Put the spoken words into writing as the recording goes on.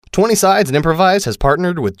20 Sides and Improvise has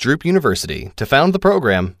partnered with Droop University to found the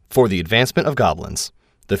program for the advancement of goblins.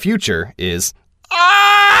 The future is...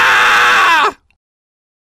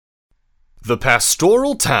 The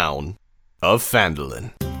pastoral town of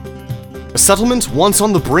Phandalin. A settlement once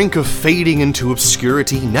on the brink of fading into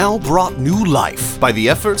obscurity now brought new life by the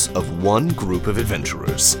efforts of one group of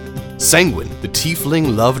adventurers. Sanguine, the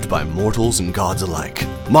tiefling loved by mortals and gods alike.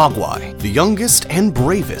 Mogwai, the youngest and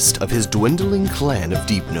bravest of his dwindling clan of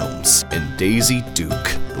deep gnomes. And Daisy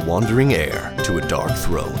Duke, the wandering heir to a dark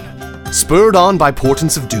throne. Spurred on by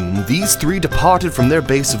portents of doom, these three departed from their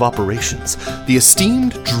base of operations, the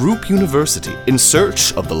esteemed Droop University, in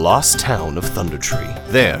search of the lost town of Thundertree.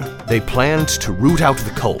 There, they planned to root out the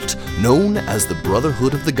cult, known as the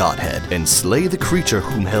Brotherhood of the Godhead, and slay the creature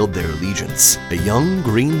whom held their allegiance, a young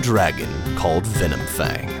green dragon called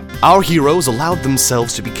Venomfang. Our heroes allowed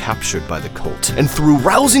themselves to be captured by the cult, and through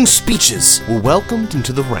rousing speeches, were welcomed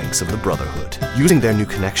into the ranks of the Brotherhood. Using their new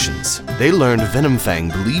connections, they learned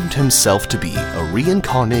Venomfang believed himself to be a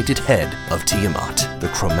reincarnated head of Tiamat,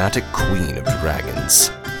 the chromatic queen of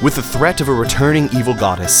dragons. With the threat of a returning evil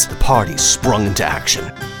goddess, the party sprung into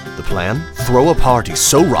action. The plan? Throw a party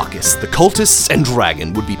so raucous, the cultists and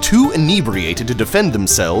dragon would be too inebriated to defend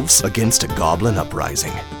themselves against a goblin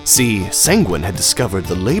uprising. See, Sanguine had discovered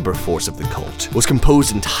the labor force of the cult was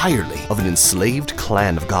composed entirely of an enslaved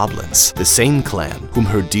clan of goblins, the same clan whom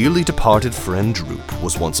her dearly departed friend Droop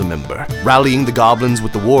was once a member. Rallying the goblins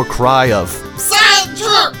with the war cry of, "Side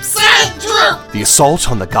Droop! Side Droop!" the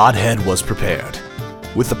assault on the Godhead was prepared.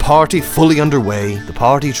 With the party fully underway, the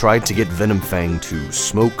party tried to get Venomfang to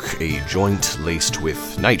smoke a joint laced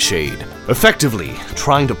with nightshade, effectively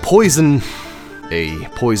trying to poison a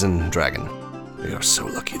poison dragon. They are so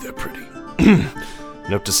lucky they're pretty.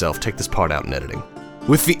 Note to self, take this part out in editing.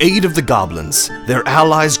 With the aid of the goblins, their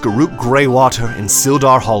allies Garuk Greywater and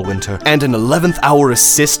Sildar Hallwinter, and an 11th hour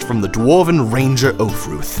assist from the dwarven ranger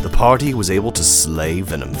Oathruth, the party was able to slay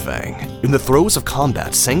Venomfang. In the throes of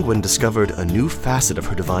combat, Sanguine discovered a new facet of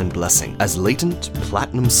her divine blessing, as latent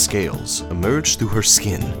platinum scales emerged through her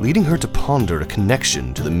skin, leading her to ponder a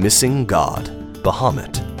connection to the missing god,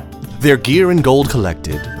 Bahamut. Their gear and gold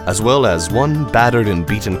collected, as well as one battered and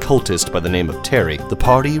beaten cultist by the name of Terry, the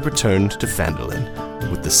party returned to Phandalin,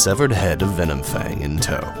 with the severed head of Venomfang in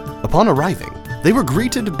tow. Upon arriving, they were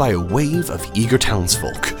greeted by a wave of eager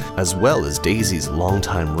townsfolk, as well as Daisy's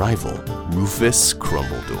longtime rival, Rufus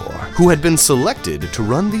Crumbledore, who had been selected to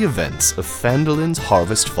run the events of Phandalin's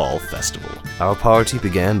Harvest Fall Festival. Our party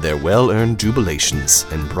began their well-earned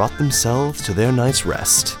jubilations and brought themselves to their night's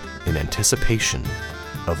rest in anticipation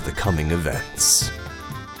of the coming events.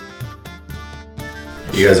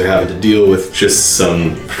 You guys are having to deal with just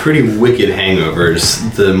some pretty wicked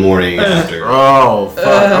hangovers the morning after. Oh, fuck.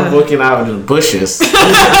 I'm looking out into the bushes.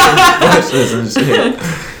 Bushes and shit.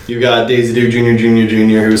 You've got Daisy Duke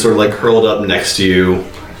Jr., who's sort of like curled up next to you.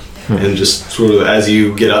 And just sort of as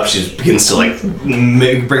you get up, she begins to like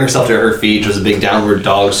bring herself to her feet. Does a big downward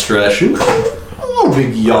dog stretch. A little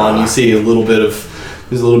big yawn. You see there's a little bit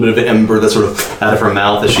of ember that's sort of out of her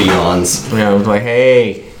mouth as she yawns. Yeah, I was like,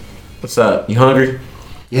 hey, what's up? You hungry?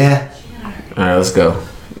 Yeah. Alright, let's go.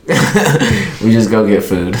 We just go get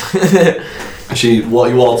food. You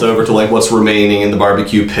waltz over to like what's remaining in the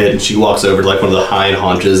barbecue pit, and she walks over to like one of the hind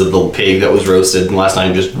haunches of the pig that was roasted, and last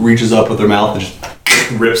night just reaches up with her mouth and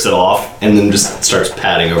just rips it off, and then just starts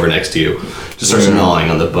patting over next to you. Just starts gnawing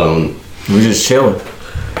on the bone. We just chilling.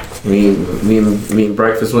 Me eating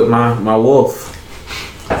breakfast with my wolf.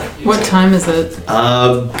 What time is it?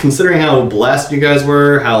 Considering how blasted you guys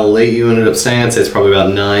were, how late you ended up staying, I'd say it's probably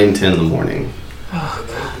about 9-10 in the morning. Oh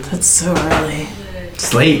god, that's so early.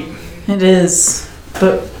 It's late. It is.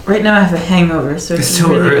 But right now I have a hangover, so it's so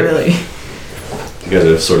really early. You guys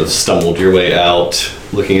have sort of stumbled your way out,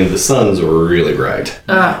 looking at the sun's really bright.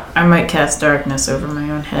 I might cast darkness over my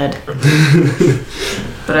own head.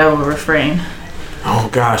 But I will refrain. Oh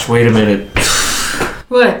gosh, wait a minute.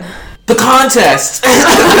 What? The contest! Oh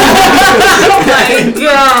my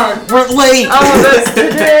god! We're late! Oh, that's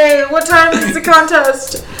today! What time is the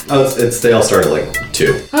contest? Oh, they all start at like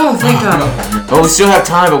 2. Oh, thank god. Oh, we still have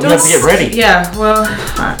time, but we have to get ready. Yeah, well,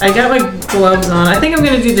 I got my gloves on. I think I'm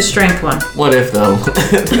gonna do the strength one. What if, though?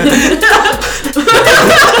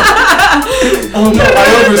 Oh no,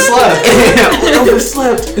 I overslept! I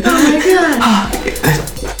overslept. Oh my god.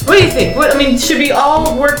 What do you think? Should we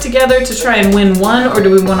all work together to try and win one, or do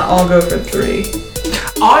we want to all go for 3?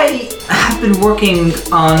 I have been working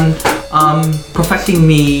on perfecting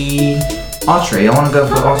me archery. I want to go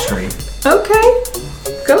for archery. Okay,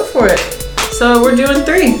 go for it. So we're doing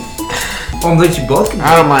 3. Well, I'm glad you both can.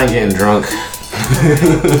 I don't mind getting drunk.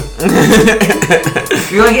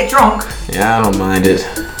 You're gonna get drunk. Yeah, I don't mind it.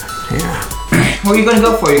 Yeah. What are you gonna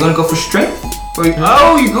go for? You're gonna go for strength?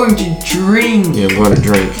 Oh, you're going to drink. Yeah, I'm going to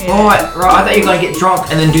drink. Oh, I thought you were gonna get drunk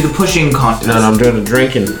and then do the pushing contest. No, I'm doing the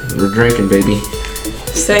drinking. We're drinking, baby.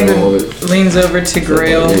 Sagan leans over to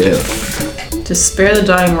Grail. Yeah. To spare the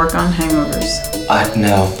dying, work on hangovers.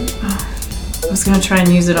 No. I was gonna try and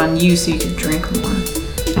use it on you so you could drink more.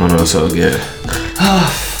 Oh no, so good.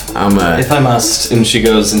 If I must, and she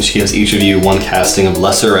goes and she gives each of you one casting of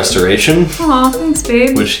Lesser Restoration, Aw, thanks,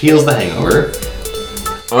 babe. which heals the hangover.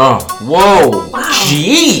 Oh, whoa.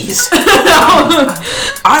 Jeez.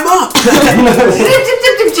 I'm up.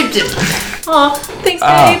 Aw, thanks,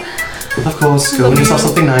 babe. Of course, go and yourself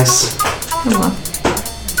something nice.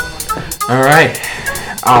 All right.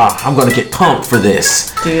 I'm going to get pumped for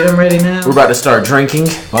this. Dude, I'm ready now. We're about to start drinking.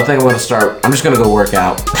 Well, I think I'm going to start. I'm just going to go work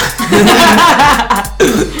out.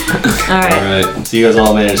 Alright. Alright, so you guys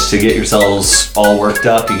all managed to get yourselves all worked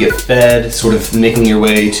up. You get fed, sort of making your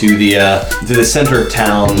way to the center of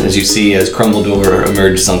town as you see as Crumbledore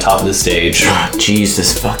emerges on top of the stage. Jeez,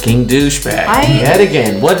 this fucking douchebag. I- Yet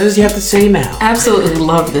again. What does he have to say now? Absolutely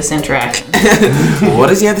love this interaction. What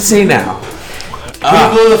does he have to say now?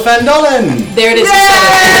 People of Fandolin! There it is.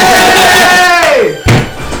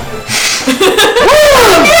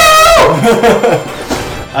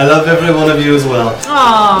 I love every one of you as well.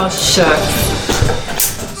 Aw, shucks.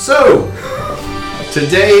 So,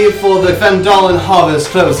 today for the Fandolin Harvest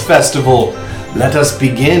Close Festival, let us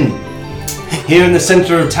begin. Here in the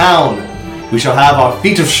center of town, we shall have our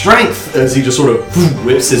feat of strength as he just sort of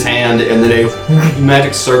whips his hand and then a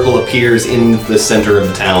magic circle appears in the center of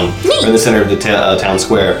the town, or in the center of the town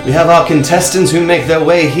square. We have our contestants who make their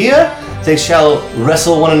way here. They shall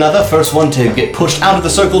wrestle one another. First one to get pushed out of the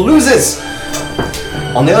circle loses.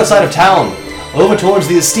 On the other side of town, over towards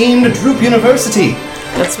the esteemed Droop University.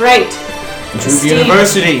 That's right. Droop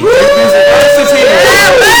University.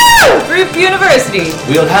 Droop University.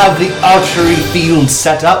 We'll have the archery field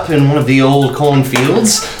set up in one of the old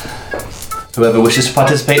cornfields. Whoever wishes to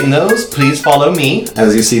participate in those, please follow me.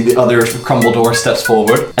 As you see, the other Crumbledore steps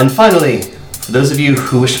forward. And finally, for those of you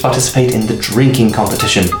who wish to participate in the drinking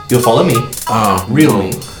competition, you'll follow me. Oh, Real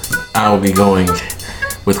me. I will be going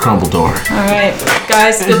with Crumbledore. Alright,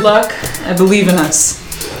 guys, good luck. I believe in us.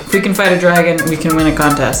 If we can fight a dragon, we can win a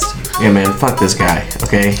contest. Yeah, man, fuck this guy,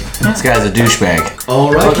 okay? This guy's a douchebag.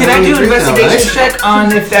 All right. Can I do an investigation check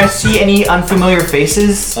on if I see any unfamiliar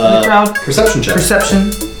faces in the crowd? Perception check.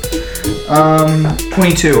 Perception.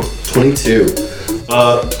 22. 22.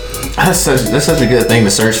 That's such a good thing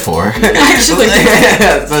to search for. Actually,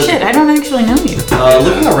 shit, I don't actually know you.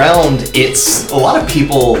 Looking around, it's a lot of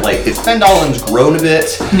people, like, Fendolin's grown a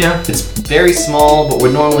bit. Yeah. It's very small, but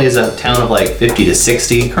what normally is a town of like 50 to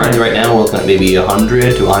 60. Currently right now we're looking at maybe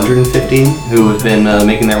 100 to 150 who have been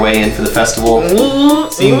making their way in for the festival.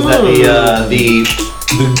 Seems that the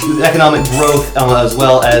economic growth as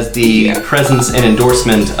well as the presence and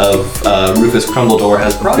endorsement of Rufus Crumbledore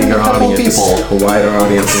has brought in a couple of people. A wider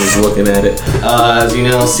audience is looking at it. As you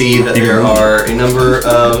now see that there are a number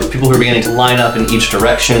of people who are beginning to line up in each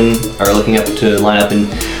direction, are looking up to line up in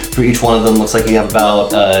for each one of them. Looks like you have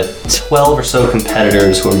about 12 or so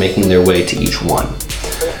competitors who are making their way to each one.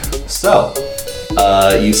 So,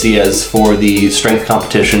 you see as for the strength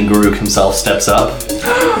competition, Garuk himself steps up.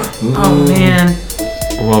 Oh man.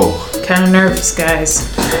 Whoa. Kind of nervous,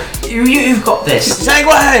 guys. You've got this.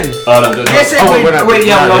 Sanguine! Oh, no, Yes, wait,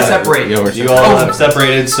 yeah, we'll separate. Yeah, we're you all have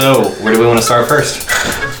separated, so where do we want to start first?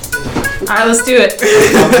 Alright, let's do it.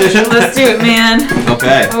 Competition? Let's do it, man.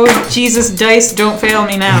 Okay. Oh, Jesus, dice, don't fail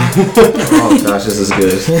me now. Oh gosh, this is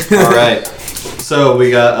good. Alright. So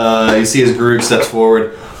we got, you see as Garuk steps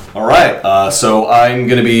forward. Alright, so I'm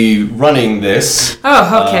gonna be running this.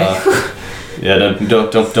 Oh, okay. Yeah, don't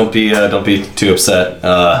be too upset.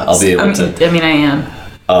 I'll be able to. I mean, I am.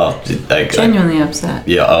 Oh, Genuinely upset.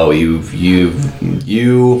 yeah. Oh, you.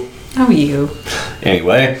 Oh, you.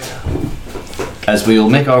 Anyway, as we'll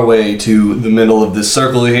make our way to the middle of this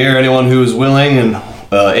circle here, anyone who is willing and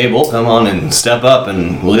able, come on and step up,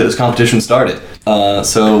 and we'll get this competition started.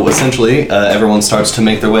 So essentially, everyone starts to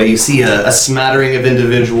make their way. You see a smattering of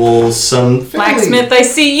individuals. Some fairly- Blacksmith, I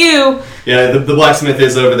see you. Yeah, the blacksmith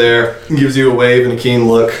is over there. Gives you a wave and a keen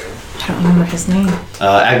look. I don't remember his name.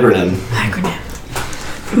 Agrinim. Acronym.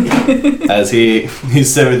 As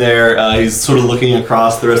he's over there, he's sort of looking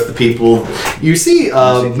across the rest of the people. You see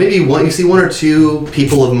one or two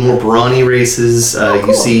people of more brawny races.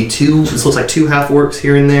 You see two. This looks like two half orcs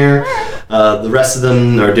here and there. The rest of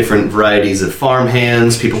them are different varieties of farm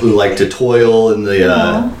hands. People who like to toil in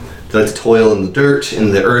the They like to toil in the dirt,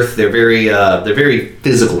 in the earth. They're very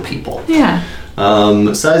physical people. Yeah.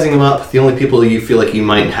 Sizing them up, the only people you feel like you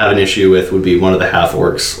might have an issue with would be one of the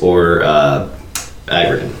half-orcs or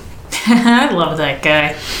Agridan. I love that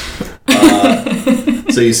guy.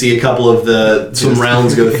 So you see a couple of some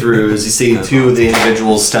rounds go through as you see two of the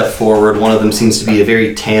individuals step forward. One of them seems to be a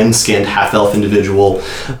very tan-skinned half-elf individual,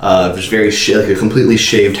 just very like a completely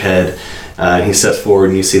shaved head. And he steps forward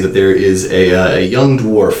and you see that there is a young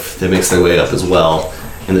dwarf that makes their way up as well.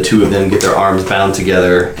 And the two of them get their arms bound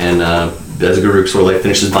together, and as Garuk sort of like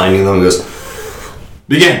finishes binding them, goes,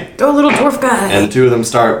 "Begin!" Go, little dwarf guy. And the two of them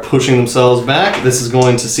start pushing themselves back. This is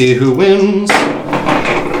going to see who wins.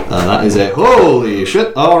 That is a holy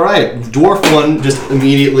shit. All right, dwarf one just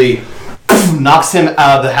immediately knocks him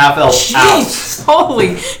out of the half elf out.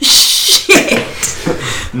 Holy shit!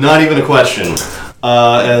 Not even a question.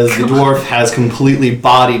 As the dwarf has completely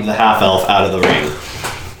bodied the half elf out of the ring.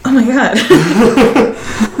 Oh my god.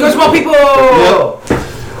 Go small people! Yep.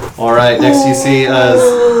 All right, next you see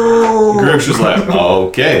Garuk's just like,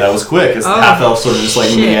 okay, that was quick. As the half elf sort of just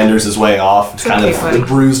like meanders his way off. It's kind of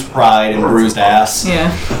bruised pride and bruised ass.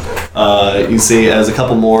 Yeah. You see as a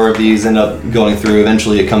couple more of these end up going through,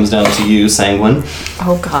 eventually it comes down to you, Sanguine.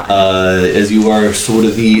 Oh god. As you are sort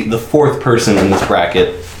of the fourth person in this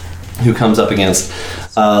bracket who comes up against.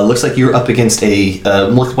 Looks like you're up against one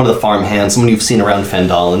of the farm hands, someone you've seen around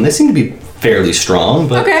Fendal, and they seem to be fairly strong,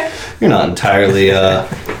 but you're not entirely,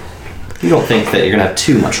 you don't think that you're going to have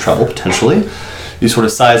too much trouble, potentially. You sort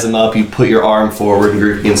of size them up, you put your arm forward, and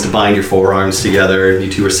Garuk begins to bind your forearms together, and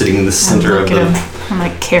you two are sitting in the center of them. I'm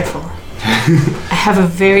like, careful. I have a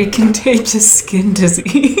very contagious skin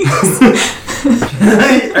disease.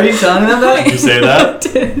 Are you telling them that? You say that?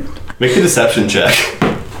 Make a deception check.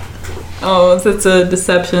 Oh, so it's a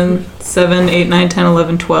deception. 7, 8, 9, 10,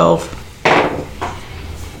 11, 12.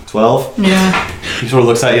 12? Yeah. He sort of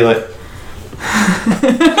looks at you like...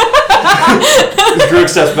 Garuk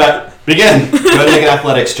steps back. Begin! Go ahead and make an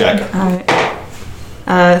athletics check. Alright.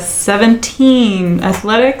 17.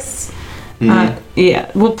 Athletics? Yeah.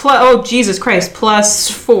 Well, Jesus Christ.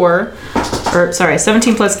 Plus 4.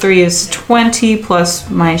 17 plus 3 is 20, plus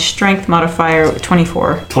my strength modifier,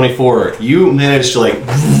 24. 24. You manage to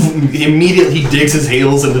immediately he digs his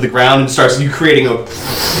heels into the ground and starts creating a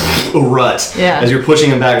rut. Yeah. As you're pushing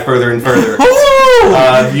him back further and further.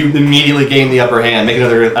 You immediately gain the upper hand. Make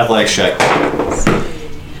another athletics check.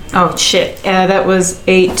 Oh, shit. That was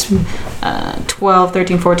 8, 12,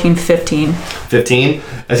 13, 14, 15. 15.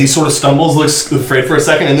 As he sort of stumbles, looks afraid for a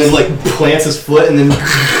second, and then plants his foot, and then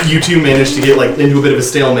you two manage to get into a bit of a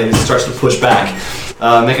stalemate as he starts to push back.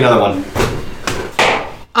 Make another one.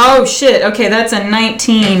 Oh, shit. Okay, that's a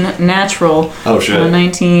 19 natural. Oh, shit.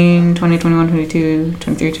 19, 20, 21, 22,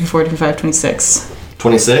 23, 24, 25, 26.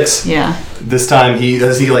 26? Yeah. This time,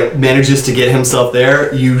 as he manages to get himself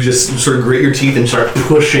there, you just sort of grit your teeth and start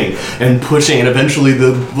pushing, and eventually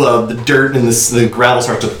the dirt and the gravel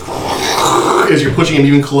start to... As you're pushing him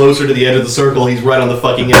even closer to the edge of the circle, he's right on the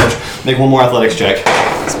fucking edge. Make one more athletics check.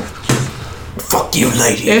 Fuck you,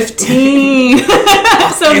 lady. 15.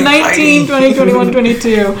 So 19, 20, 21,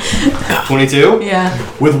 22. 22? Yeah.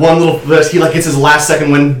 With one little... He gets his last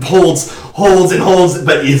second wind, holds,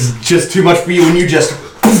 but it's just too much for you, and you just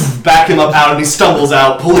back him up out, and he stumbles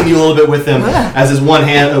out, pulling you a little bit with him, as his one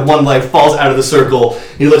leg falls out of the circle.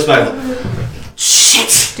 He looks back.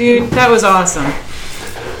 Shit! Dude, that was awesome.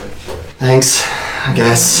 Thanks, I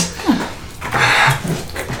guess.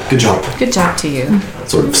 Good job. Good job to you.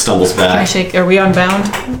 Sort of stumbles back. Can I shake? Are we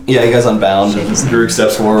unbound? Yeah, you guys unbound. Garuk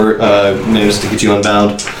steps forward, manages to get you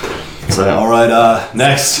unbound. So, alright,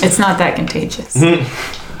 next. It's not that contagious.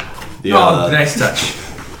 Nice touch.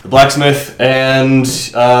 The blacksmith and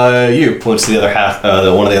you points to the other half,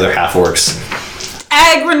 one of the other half orcs.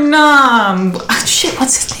 Agronum! Oh, shit,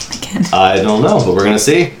 what's his name again? I don't know, but we're gonna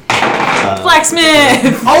see.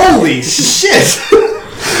 Blacksmith! Holy shit!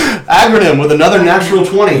 Agrinim with another natural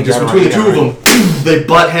 20, just between the two of them. They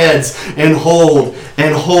butt heads and hold,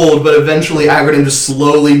 but eventually Agrinim just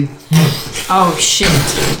slowly... Oh, shit.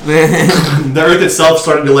 The earth itself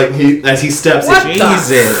started to, as he steps, it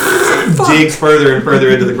digs further and further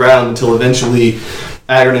into the ground until eventually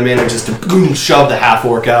Agrinim manages to shove the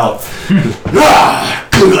half-orc out.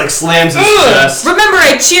 Slams his chest. Remember,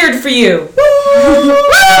 I cheered for you.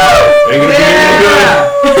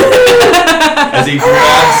 As he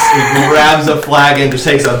grabs a flagon, just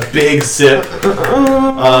takes a big sip,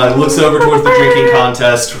 looks over towards the drinking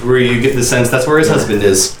contest, where you get the sense that's where his husband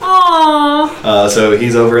is. Aww. So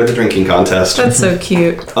he's over at the drinking contest. That's so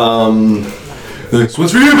cute. This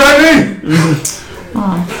one's for you, baby!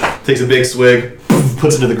 Takes a big swig,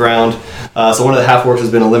 puts it to the ground. So one of the half-orcs has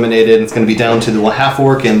been eliminated. And it's going to be down to the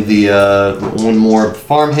half-orc and the one more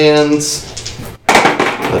farmhands.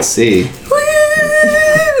 Let's see.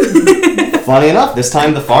 Funny enough, this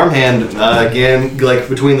time the farmhand, again, like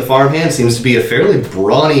between the farmhand, seems to be a fairly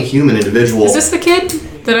brawny human individual. Is this the kid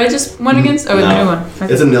that I just went against? Oh, No. the new one. Okay.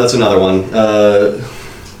 That's another one.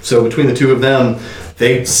 So between the two of them,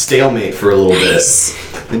 they stalemate for a little bit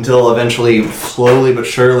until eventually, slowly but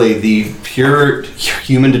surely, the pure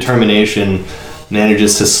human determination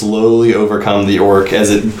manages to slowly overcome the orc as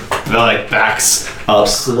it backs up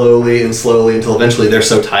slowly and slowly until eventually they're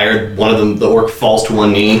so tired, one of them, the orc, falls to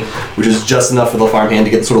one knee, which is just enough for the farmhand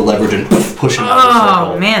to get sort of leverage and push him out of the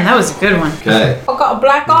circle. Oh man, that was a good one. Okay. I've got a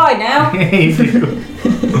black eye now.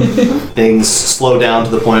 Things slow down to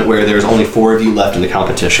the point where there's only 4 of you left in the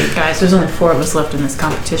competition. Guys, there's only 4 of us left in this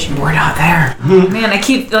competition. We're not there. Man, I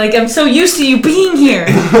keep I'm so used to you being here.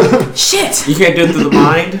 Shit. You can't do it through the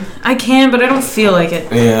mind? I can, but I don't feel like it.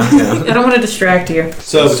 Yeah. I don't want to distract you.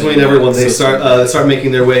 So between everyone, they start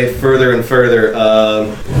making their way further and further.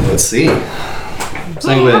 Let's see,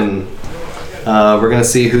 Sanguine. We're gonna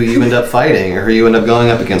see who you end up fighting or who you end up going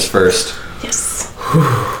up against first. Yes.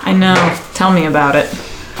 I know. Tell me about it.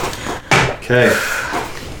 Okay.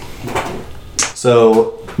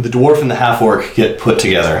 So the dwarf and the half orc get put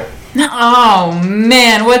together. Oh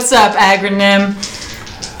man, what's up, Agronym?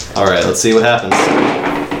 All right, let's see what happens.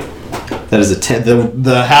 That is a 10.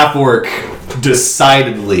 The half orc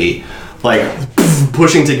decidedly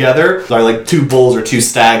pushing together are like 2 bulls or 2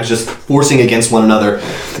 stags just forcing against one another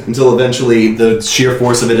until eventually the sheer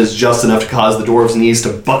force of it is just enough to cause the dwarves' knees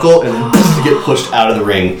to buckle and to get pushed out of the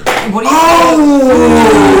ring. What are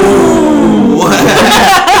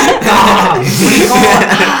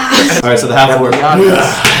All right, so the half orc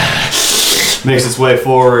makes its way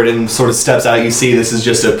forward and sort of steps out. You see this is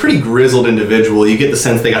just a pretty grizzled individual. You get the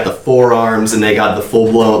sense they got the forearms and they got the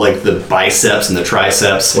full-blown, like the biceps and the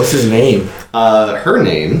triceps. What's his name? Her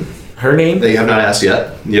name, Her name? that you have not asked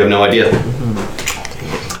yet. You have no idea.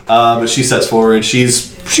 But she steps forward.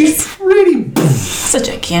 She's pretty. Such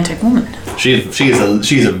a gigantic woman.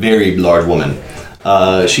 She's a very large woman.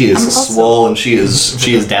 She is swole and she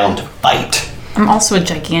is down to fight. I'm also a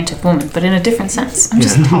gigantic woman, but in a different sense. I'm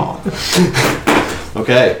just tall.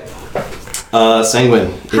 Okay. Sanguine,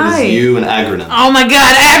 it Hi. is you and Agronym. Oh my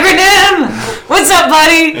god, Agronym! What's up,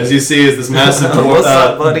 buddy? As you see, is this massive, What's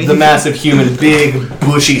up, buddy? the massive human, big,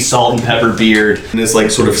 bushy, salt and pepper beard, and this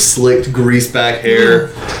like sort of slicked, greased back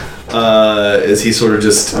hair. As he sort of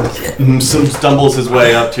just stumbles his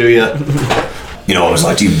way up to you. You know, I always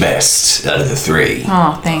liked you best out of the 3.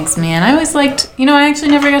 Oh, thanks, man. I always liked, I actually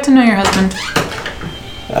never got to know your husband.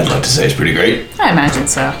 I'd like to say it's pretty great. I imagine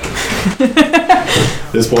so.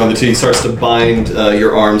 At this point, the 2 starts to bind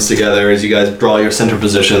your arms together as you guys draw your center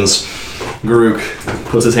positions. Garuk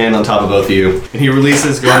puts his hand on top of both of you, and he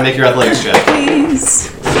releases. Go ahead and make your athletics check. Please.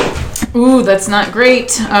 Ooh, that's not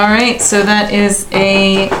great. All right, so that is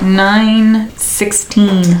a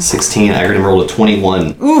 9-16. 16. Agronym rolled a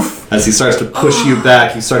 21. Oof. As he starts to push you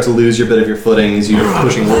back, you start to lose your bit of your footing as you're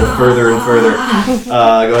pushing a little further and further. Go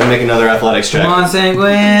ahead and make another athletics check. Come on,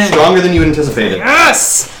 Sanguine. Stronger than you anticipated.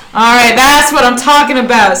 Yes! All right, that's what I'm talking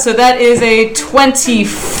about. So that is a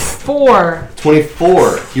 24.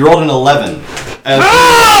 24. You rolled an 11. As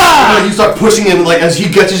you start pushing him, as he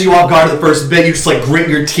catches you off guard at the first bit, you just grit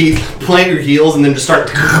your teeth, plant your heels, and then just start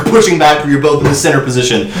pushing back where you're both in the center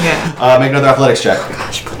position. Yeah. Make another athletics check.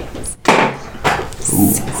 Gosh, please.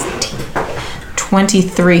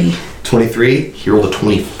 23. 23. He rolled a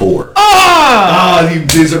 24. Oh! You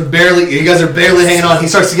guys are barely hanging on. He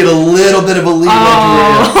starts to get a little bit of a lead edge.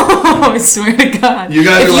 Oh, I swear to God. You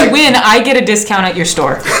guys if are you win, I get a discount at your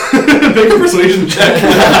store. Make a persuasion check.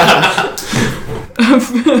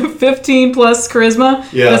 15 plus charisma?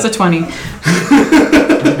 Yeah. That's a 20.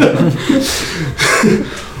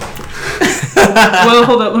 Well,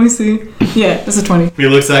 hold up. Let me see. Yeah, that's a 20. He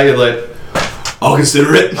looks at you like, I'll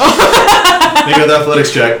consider it. Make another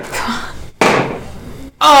athletics check.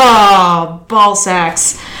 Oh, ball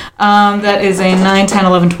sacks. That is a 9, 10,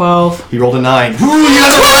 11, 12. He rolled a 9. Ooh, you guys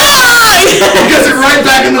are right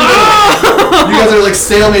back in the middle. You guys are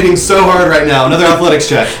stalemating so hard right now. Another athletics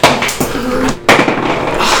check.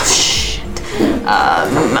 Oh, shit.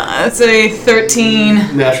 That's a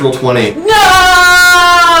 13. Natural 20.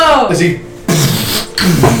 No! As he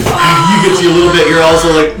you get to you a little bit, you're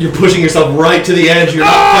also you're pushing yourself right to the edge. You're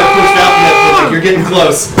not quite pushed out yet, but you're getting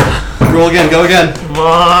close. Roll again, go again. Come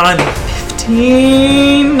on.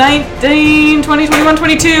 15, 19, 20, 21,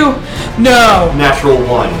 22. No. Natural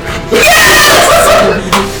 1. Yes!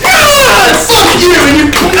 Fuck you! And you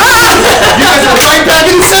You guys are right back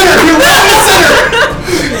in the center. You're right in the center.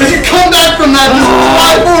 As you come back from that, just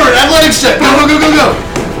fly forward. Athletics check. Go, go, go, go, go.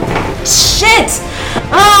 Shit!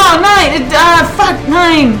 Oh, 9. Fuck,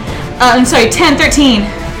 9. I'm sorry, 10, 13.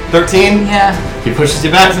 13. Yeah. He pushes you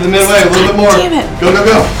back to the midway a little bit more. Damn it. Go, go,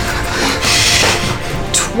 go.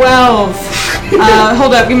 12.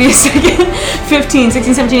 Hold up, give me a second. 15,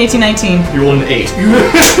 16, 17, 18, 19. You rolled an 8.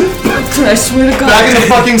 I swear to God. Back in the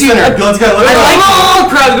fucking center. Let's go. Let's go. Oh,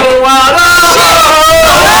 crowd's going wild. Oh!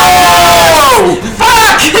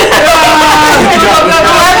 Fuck!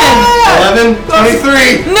 11. 11.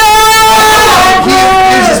 23. No!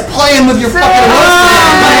 He's just playing with your fucking Oh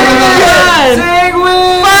horse. my God.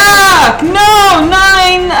 Fuck! No!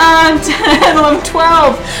 9, 10, 11,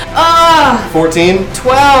 12. 14. 12.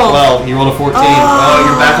 12. You rolled a 14. Oh,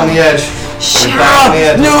 you're back on the edge. You're back on the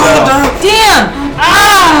edge. No, Let's go. Damn!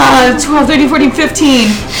 12, 13, 14, 15.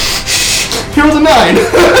 15, You rolled a 9.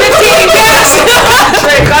 yes!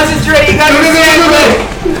 Concentrate. You got Go, go, go, go, go.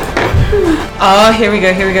 Oh, here we go.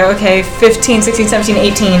 Okay, 15, 16, 17,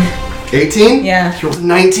 18. 18? Yeah. You rolled a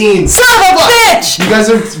 19. Son of a bitch! You guys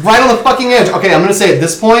are right on the fucking edge. Okay, I'm gonna say at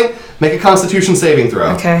this point, make a Constitution saving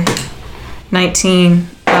throw. Okay. 19.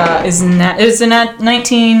 Is a nat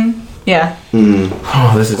 19? Yeah.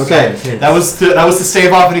 Oh, this is Okay, that was to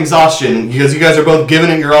stave off an exhaustion because you guys are both giving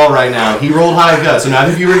it your all right now. He rolled high gut, so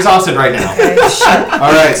neither of you are exhausted right now. Okay, shit.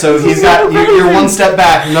 All right, so he's got you're one step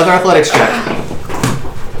back. Another athletics check.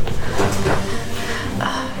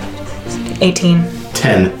 18.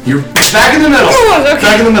 10. You're back in the middle. Oh, okay.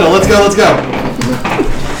 Back in the middle. Let's go. Let's go.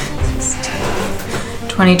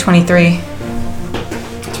 20, 23.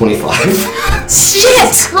 25.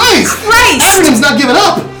 Shit! Christ! Everything's not giving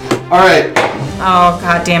up. All right. Oh,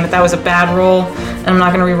 god damn it. That was a bad roll. And I'm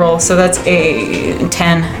not going to re-roll. So that's a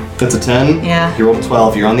 10. That's a 10. Yeah. You rolled a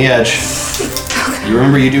 12. You're on the edge. You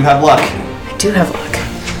remember you do have luck. I do have luck.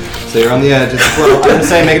 So you're on the edge. It's 12. I'm gonna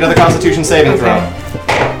say make another Constitution saving throw.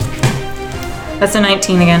 That's a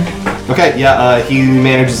 19 again. Okay, yeah, he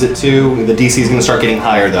manages it too. The DC is going to start getting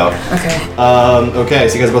higher though. Okay. Okay,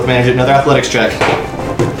 so you guys both manage it. Another athletics check.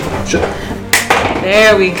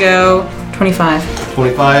 There we go. 25.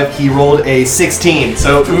 25. He rolled a 16.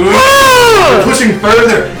 So you're pushing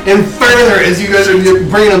further and further as you guys are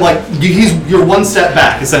bringing him like you're one step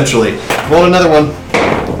back essentially. Roll another one.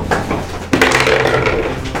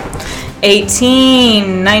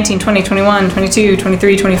 18, 19, 20, 21, 22,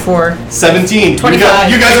 23, 24. 17.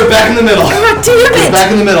 25. You guys are back in the middle. God damn You're it!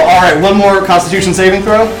 back in the middle. All right, one more Constitution saving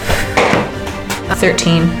throw.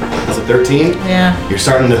 13. That's a 13. Yeah. You're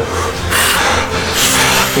starting to.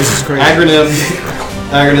 This is crazy.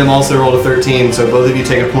 Agrinim also rolled a 13, so both of you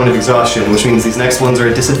take a point of exhaustion, which means these next ones are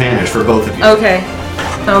a disadvantage for both of you. Okay.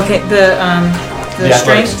 Okay. The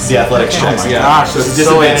strength. The athletics Oh checks, my yeah. gosh, So it's a this is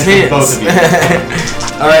so disadvantage for both of you.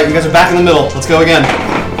 Alright, you guys are back in the middle. Let's go again.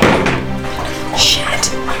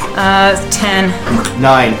 Shit. 10.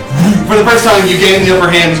 9. For the first time, you gain the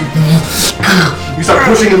upper hand. You start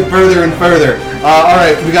pushing him further and further.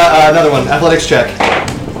 Alright, we got another one. Athletics check.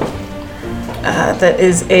 That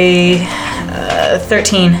is a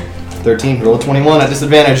 13. 13. Roll a 21 at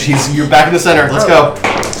disadvantage. You're back in the center. Let's go.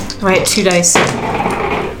 Wait, 2 dice.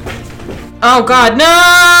 Oh god,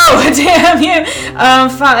 no! Damn you!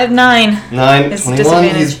 5, 9. 9. It's 21.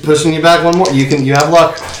 disadvantage. He's pushing you back one more. You have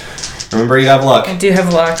luck. Remember, you have luck. I do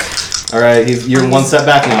have luck. Alright, you're one step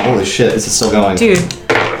back now. Holy shit, this is still going. Dude.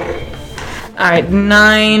 Alright,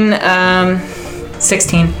 9,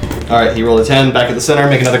 16. Alright, he rolled a 10. Back at the center.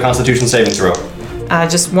 Make another Constitution saving throw.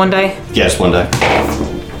 Just 1 die. Yes, one die.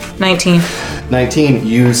 19. 19.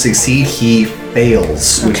 You succeed. He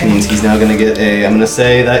fails, which Okay. means he's now going to get I'm going to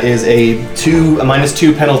say that is a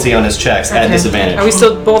 -2 penalty on his checks at Okay. disadvantage. Are we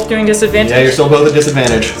still both doing disadvantage? Yeah, you're still both at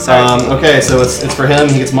disadvantage. Sorry. Okay, so it's for him.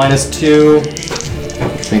 He gets -2.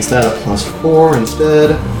 Makes that a +4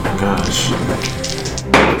 instead. Gosh.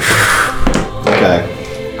 Okay.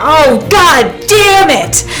 Oh god damn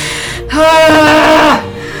it!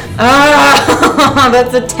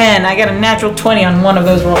 That's a 10. I got a natural 20 on one of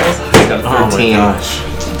those rolls. He's got a 13. Oh my gosh.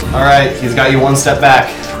 All right, he's got you one step back.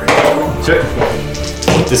 Sure.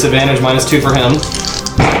 Disadvantage -2 for him.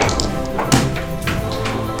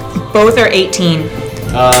 Both are 18.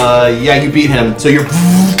 Yeah, you beat him. So you're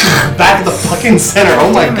back at the fucking center.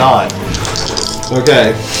 Oh my god.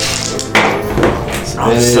 Okay.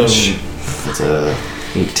 Disadvantage. That's a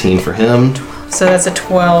 18 for him. So that's a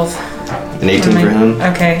 12. An 18 for him.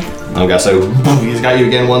 Okay. Okay, so he's got you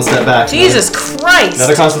again one step back. Jesus Christ!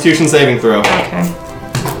 Another Constitution saving throw. Okay.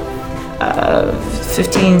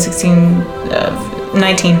 15, 16,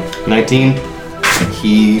 19. 19.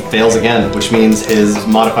 He fails again, which means his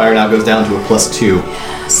modifier now goes down to a +2.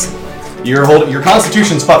 Your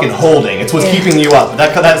Constitution's fucking holding. It's what's keeping you up.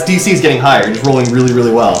 That's DC's getting higher. You're just rolling really,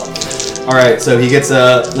 really well. All right, so he gets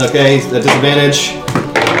a disadvantage.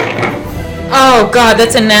 Oh god,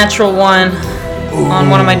 that's a natural 1 on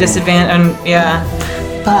one of my disadvantage. Yeah.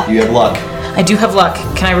 You have luck. I do have luck.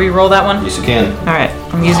 Can I re-roll that one? Yes, you can. All right,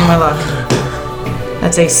 I'm using my luck.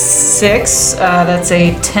 That's a 6. That's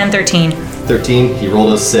a 10, 13. 13. He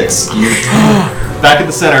rolled a 6. You back at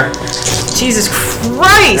the center. Jesus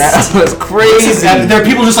Christ! That was crazy. And there are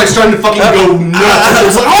people just like starting to fucking go nuts.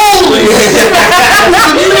 It's like, holy shit! That's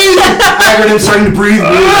amazing! Agronim's starting to breathe.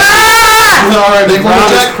 Alright, make one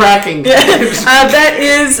Ground is check. cracking. That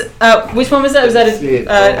is, which one was that? Was that a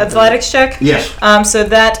athletics check? Yes. So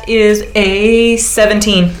that is a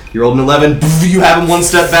 17. You rolled an 11. You have him one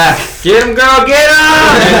step back. Get him, girl, get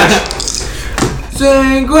him!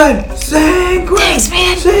 Sanguine! Thanks,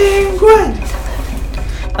 man. Sanguine!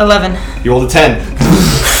 11. You rolled a 10.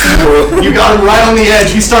 You got him right on the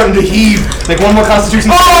edge. He's starting to heave. Like one more Constitution.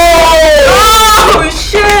 Oh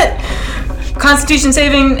shit! Constitution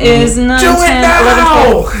saving is 9, 10, 11,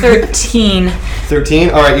 12, 13. 13.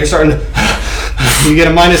 All right, you're starting to. You get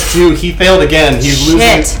a -2. He failed again. He's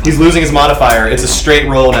losing his modifier. It's a straight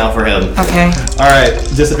roll now for him. Okay. All right,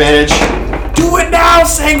 disadvantage. Do it now,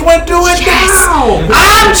 Sanguine! Do it now!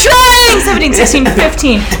 I'm trying! 17, 16,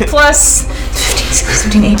 15, plus 15, 16,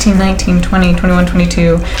 17, 18, 19, 20, 21,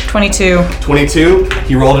 22, 22. 22.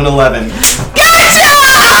 He rolled an 11. Gotcha!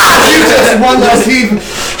 You just one last heave.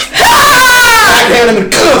 Backhand him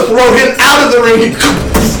and throw him out of the ring. He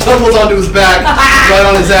stumbles onto his back, right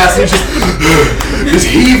on his ass, and he's just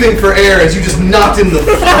heaving for air as you just knocked him the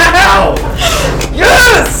fuck out.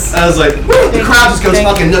 Yes! I was like, woo, the crowd just goes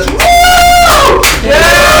fucking nuts. Woo!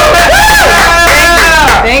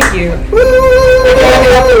 Thank you.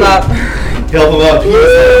 Help him up. Help him up.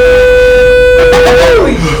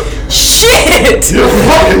 Shit! You're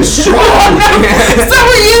fucking strong. So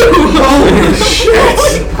are you! Holy shit!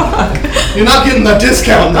 You're not getting that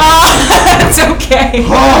discount now. It's okay.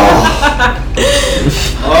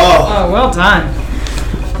 Oh, well done.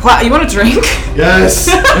 Wow, you want a drink? Yes.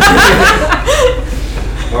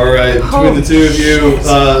 All right, between the two of you,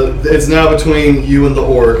 it's now between you and the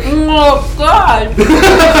orc. Oh, God.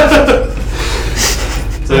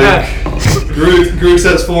 So, Groot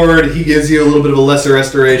steps forward. He gives you a little bit of a lesser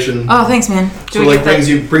restoration. Oh, thanks, man. So like brings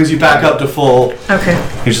you back up to full. Okay.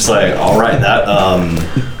 He's just like, all right, that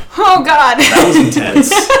Oh, God. that was intense.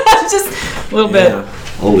 Just a little bit. Yeah.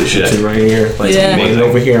 Holy shit. Two right here. Like Yeah. one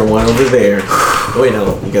over here and one over there. Wait,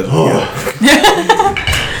 no. You guys.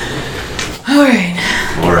 All right.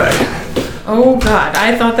 All right. Oh, God.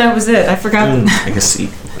 I thought that was it. I forgot. I can see.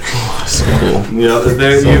 Oh, so cool. You know, you've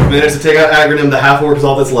managed to take out Agronym. The half orc is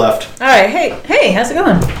all that's left. All right. Hey, how's it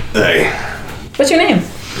going? Hey, What's your name?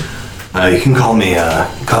 you can call me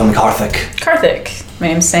Karthik. Karthik. My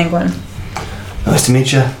name's Sanguine. Nice to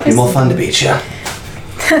meet you. Be more fun to beat you.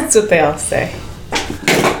 That's what they all say.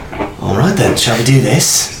 All right then, shall we do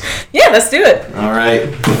this? Yeah, let's do it. All right.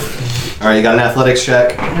 You got an athletics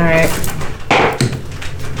check. All right.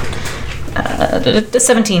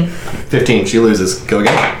 17. 15. She loses. Go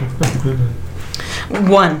again.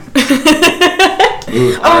 1.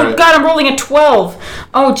 Ooh, Oh, all right. God, I'm rolling a 12.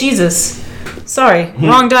 Oh, Jesus. Sorry,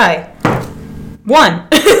 wrong die. 1.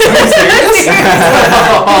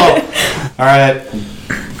 All right.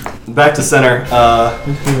 Back to center.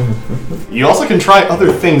 You also can try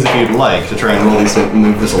other things if you'd like to try and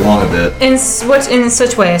move this along a bit. In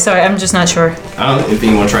such way? Sorry, I'm just not sure. I don't know.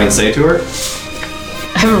 Anything you want to try and say to her?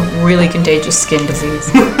 I have a really contagious skin disease.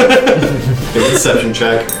 Give a deception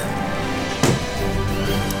check.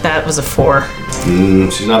 That was a 4.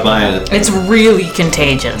 She's not buying it. It's really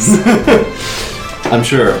contagious. I'm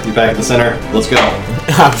sure. You back at the center. Let's go.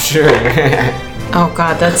 I'm sure. Oh,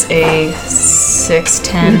 God, that's a 6,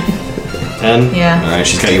 10. 10? Yeah. Alright,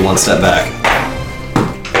 she's got you one step back.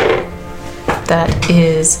 That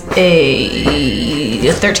is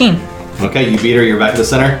a 13. Okay, you beat her. You're back at the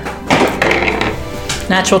center.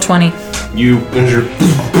 Natural 20. You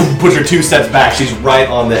put your 2 steps back. She's right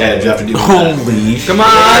on the edge after doing that. Holy shit.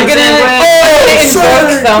 I'm gonna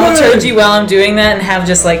invoke thaumaturgy while I'm doing that and have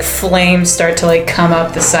just like flames start to like come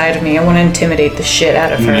up the side of me. I want to intimidate the shit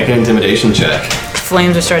out of You make her. an intimidation check.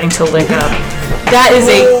 Flames are starting to lick up. That is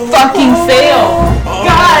a fucking fail.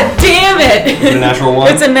 God damn Is it a it. natural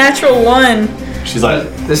 1? It's a natural 1. She's like,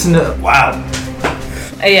 This is no. wow.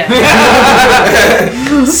 Yeah.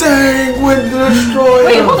 Sanguine the Destroyer.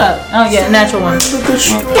 Wait, hold up. Oh yeah, natural 1. The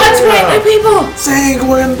Destroyer. That's right, my people.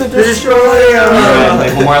 Sanguine the Destroyer. Alright,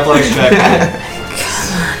 make one more athletics check.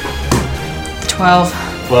 12.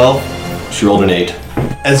 12. She rolled an 8.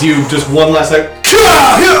 As you just one last like.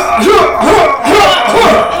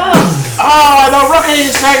 Oh, the rookie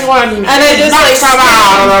second. And I just like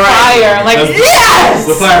out of the ring. fire. I'm like, yes!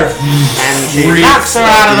 The fire. And she knocks her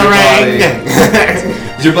out of the ring.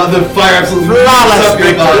 The fire absolutely Flawless up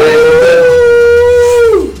your body.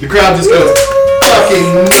 The crowd just goes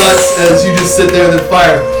fucking nuts as you just sit there and the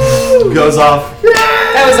fire goes off.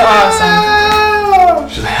 That was awesome.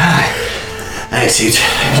 She's like, hi. Thanks, you.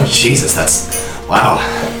 Jesus, that's. Wow.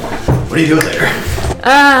 What are you doing later?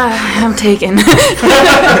 I'm taken.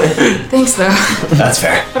 Thanks, though. That's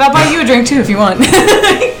fair. But I'll buy you a drink, too, if you want.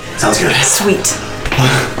 Sounds good. Sweet.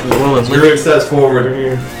 Guru steps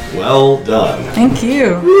forward. Well done. Thank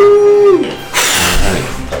you.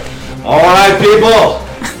 Alright, people.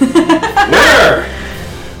 Winner!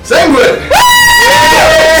 Sanguine!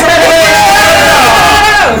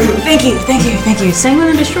 Thank you. Sanguine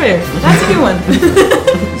and Destroyer. That's a good one.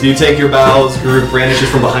 So you take your bows, Guru brandishes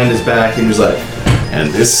from behind his back, and he's like,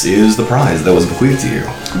 and this is the prize that was bequeathed to you.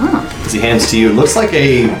 Wow. As he hands to you, it looks like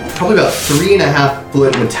a probably about 3.5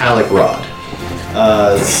 foot metallic rod.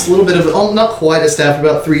 It's a little bit of, not quite a staff,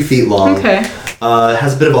 about 3 feet long. Okay. It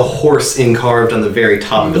has a bit of a horse carved on the very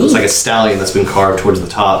top of it. It looks like a stallion that's been carved towards the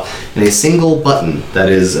top, and a single button that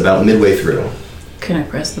is about midway through. Can I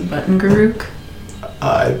press the button, Garuk?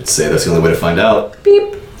 I'd say that's the only way to find out.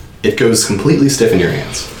 Beep. It goes completely stiff in your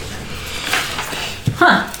hands.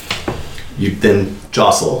 Huh. You then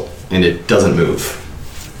jostle, and it doesn't move.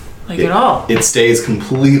 Like at all. It stays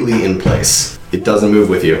completely in place. It doesn't move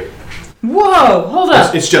with you. Whoa, hold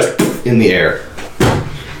up. It's just in the air.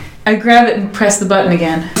 I grab it and press the button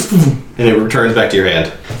again. And it returns back to your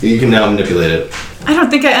hand. You can now manipulate it. I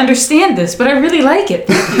don't think I understand this, but I really like it.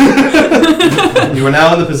 You are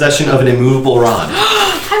now in the possession of an immovable rod.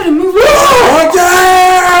 How to move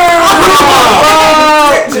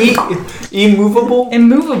Immovable?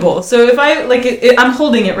 Immovable. So if I I'm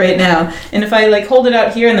holding it right now, and if I hold it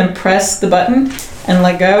out here and then press the button and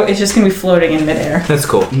let go, it's just gonna be floating in midair. That's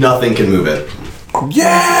cool. Nothing can move it.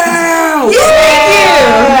 Yeah!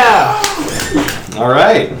 All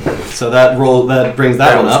right. So that brings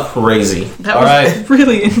that one up. Crazy. That All was right.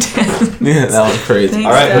 really intense. Yeah, that was crazy. Thanks,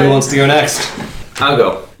 All right. Who guys. wants to go next? I'll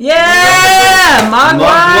go. Yeah,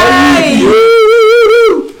 Mogwai!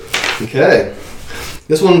 Okay.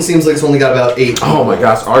 This one seems like it's only got about 8. Oh my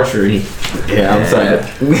gosh, archery. Yeah, I'm sorry.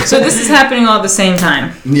 So this is happening all at the same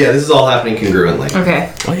time. Yeah, this is all happening congruently.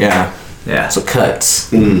 Okay. Oh yeah. Yeah. So cuts.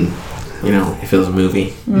 Mm. You know, if it was a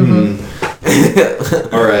movie.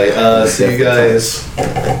 All right. So you guys.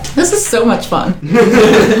 This is so much fun.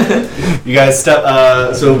 You guys step.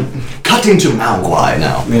 So cutting to Mogwai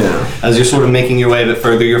now. Yeah. As you're sort of making your way a bit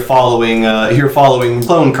further, you're following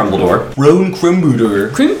Clone Crumbledore. Crone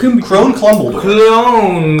Crumbledore. Clone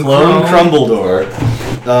Crumbledore.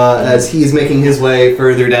 As he's making his way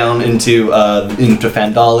further down into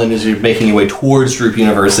Phandalin, as you're making your way towards Droop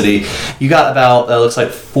University, you got about looks like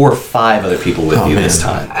 4 or 5 other people with you this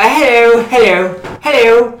time. Hello.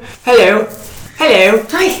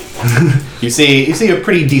 Hi. You see a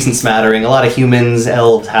pretty decent smattering, a lot of humans,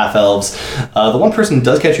 elves, half-elves. The one person who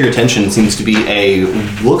does catch your attention seems to be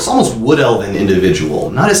looks almost wood-elven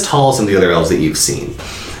individual. Not as tall as some of the other elves that you've seen.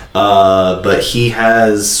 But he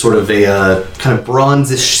has sort of a kind of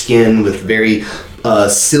bronzish skin with very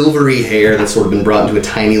silvery hair that's sort of been brought into a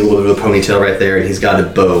tiny little bit of a ponytail right there, and he's got a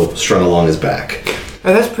bow strung along his back.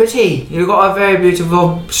 Oh, that's pretty. You've got a very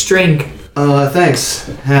beautiful string. Thanks.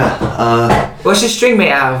 Yeah, What's your string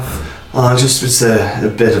made out of? it's a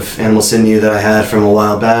bit of animal sinew that I had from a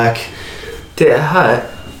while back. Did it hurt?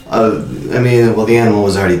 The animal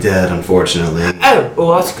was already dead, unfortunately. Oh,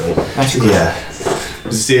 well, that's good. That's good. Yeah.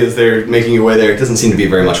 You see, as they're making your way there, it doesn't seem to be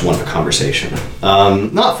very much one for conversation.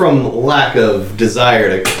 Not from lack of desire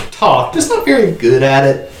to talk, just not very good at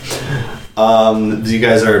it. You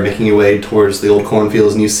guys are making your way towards the old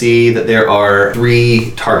cornfields, and you see that there are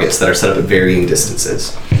 3 targets that are set up at varying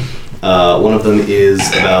distances. One of them is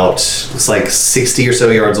about, looks like 60 or so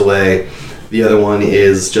yards away. The other one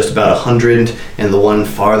is just about 100, and the one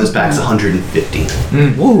farthest back is 150.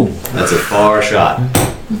 Woo. That's a far shot.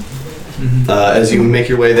 As you make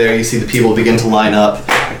your way there, you see the people begin to line up,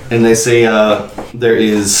 and they say, there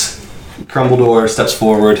is... Crumbledore steps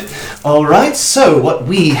forward. All right, so what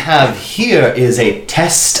we have here is a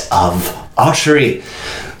test of archery.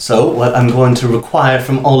 So what I'm going to require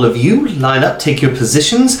from all of you, line up, take your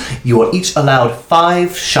positions. You are each allowed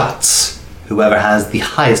 5 shots. Whoever has the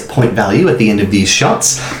highest point value at the end of these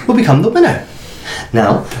shots will become the winner.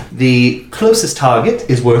 Now, the closest target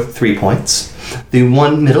is worth 3 points. The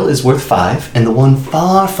one middle is worth 5, and the one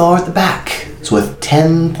far, far at the back is worth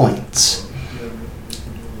 10 points.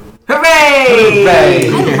 Hooray! I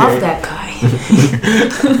love that guy.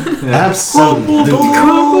 Absolutely.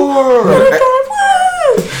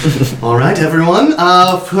 All right, everyone.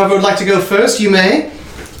 Whoever would like to go first, you may.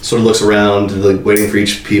 Sort of looks around, like waiting for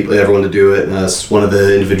everyone to do it. And one of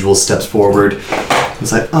the individuals steps forward.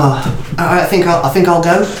 He's like, I think I'll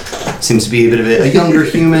go. Seems to be a bit of a younger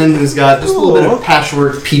human who's got just a little bit of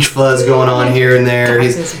patchwork peach fuzz going on here and there.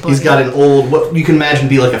 He's got an old, what you can imagine to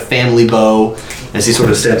be like a family bow, as he sort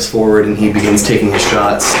of steps forward and he begins taking his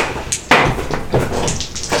shots.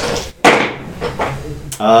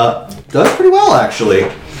 Does pretty well, actually,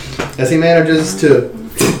 as he manages to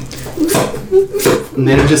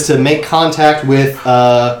make contact with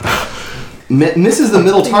misses the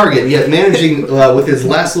middle target, yet managing with his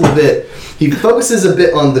last little bit. He focuses a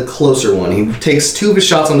bit on the closer one. He takes 2 of his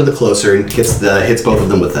shots onto the closer and hits both of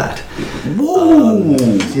them with that. Whoa!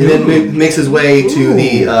 He then makes his way to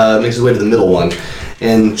the middle one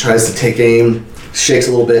and tries to take aim. Shakes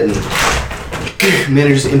a little bit and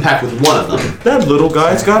manages to impact with one of them. That little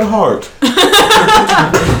guy's got heart.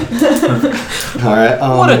 All right.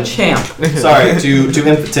 What a champ. Sorry, to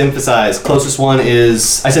emphasize, closest one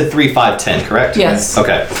is, I said 3, 5, 10, correct? Yes.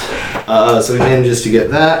 Okay. So he manages to get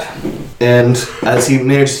that, and as he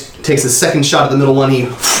takes the second shot at the middle one, he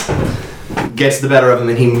gets the better of him,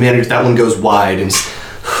 and that one goes wide, and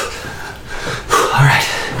all right.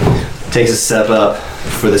 Takes a step up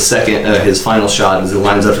for the second, his final shot, as it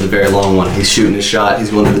lines up for the very long one. He's shooting his shot. He's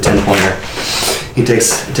going for the 10-pointer. He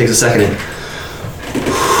takes a second and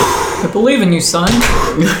I believe in you, son.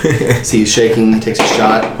 see he's shaking, he takes a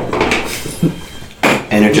shot,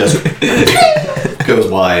 and it just goes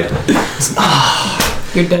wide.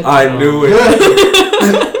 You're dead. I knew it.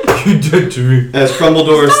 You did to me. As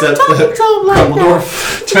Crumbledore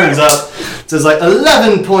turns up, says like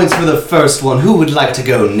 11 points for the first one. Who would like to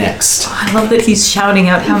go next? I love that he's shouting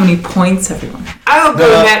out how many points, everyone. I'll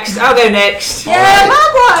go next. Yeah,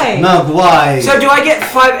 Mogwai! No, why? So do I get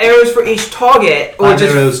 5 arrows for each target, or 5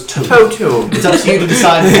 just arrows total. total? It's up to you to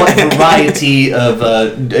decide what variety of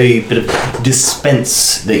a bit of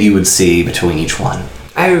dispense that you would see between each one.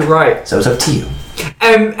 Oh right. So it's up to you.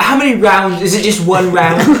 How many rounds? Is it just one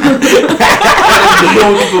round?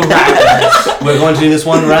 We're going to do this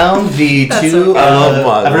one round. The two,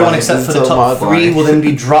 everyone except for the top 3 will then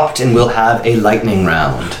be dropped, and we'll have a lightning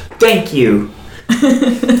round. Thank you.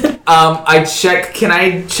 Can I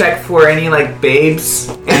check for any like babes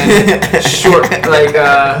and short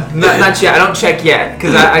not yet. I don't check yet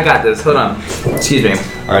because I got this. Hold on. Excuse me.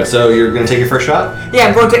 All right, so you're going to take your first shot? Yeah,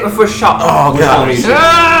 I'm going to take my first shot. Oh god.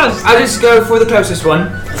 I'll just go for the closest one.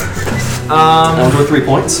 That one's worth 3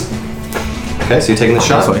 points. Okay, so you're taking the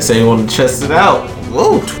shot. That's like saying you want to chest it out.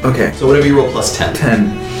 Whoa. Okay. So whatever you roll plus 10.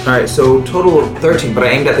 10. Alright, so total of 13, but I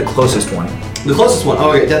aimed at the closest one. The closest one.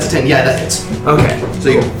 Oh, yeah, that's 10. Yeah, that hits. Okay. So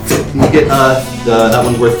you get that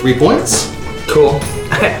one's worth 3 points. Cool.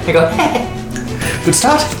 I go, Good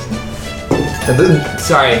start.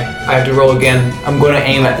 sorry, I have to roll again. I'm going to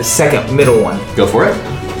aim at the second middle one. Go for it.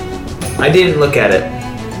 I didn't look at it.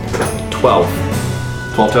 12.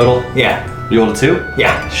 12 total. Yeah. You rolled a 2?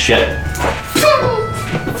 Yeah. Shit.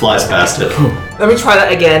 Flies past it. Let me try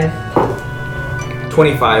that again.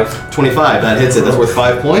 25. 25. That hits it. That's worth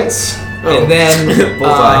 5 points. And then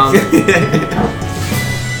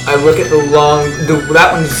I look at that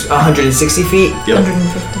one's 160 feet. Yep.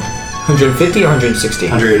 150 or 160?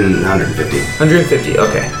 150. 150,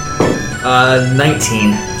 okay.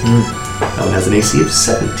 19. That one has an AC of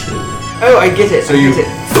 17. Oh, I get it. So you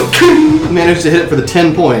managed to hit it for the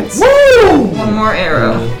 10 points. Woo! One more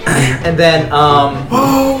arrow. And then, Oh,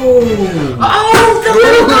 the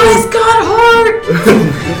little guy's got heart!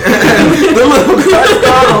 The little guy's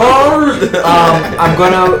got heart. I'm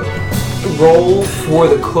gonna roll for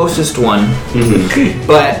the closest one,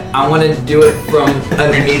 but I want to do it from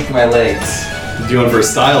underneath my legs. Do you want for a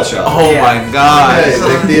style shot? Oh Yeah. my god. Okay,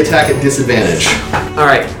 make the attack at disadvantage. All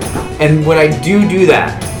right, and when I do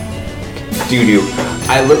that,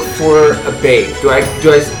 I look for a babe.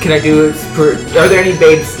 Can I do it for? Are there any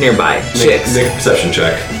babes nearby? Chicks. Make a perception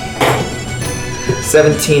check.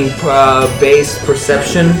 17 base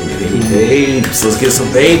perception. Babes. Let's get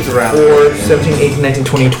some babes around. 4, 17, 18, 19,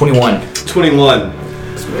 20, 21. 21.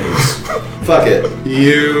 Fuck it.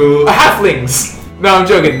 You. Halflings. No, I'm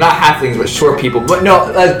joking. Not halflings, but short people. But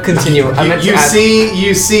no, continue. I meant to You ask-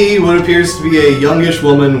 see what appears to be a youngish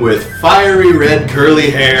woman with fiery red curly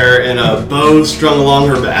hair and a bow strung along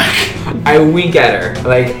her back. I wink at her,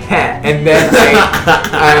 like, heh, and then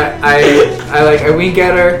I wink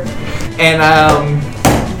at her, and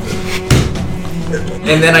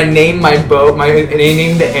and then I named my bow. I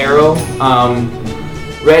named the arrow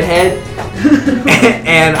Redhead,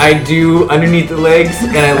 and I do underneath the legs,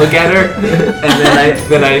 and I look at her, and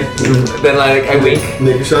then I wink.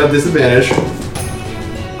 Make a shot at disadvantage.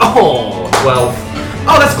 Oh, 12.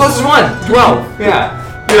 Oh, that's the closest one. 12. Yeah.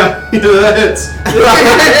 Yeah, that hits.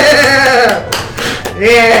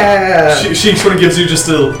 Yeah. She sort of gives you just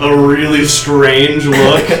a really strange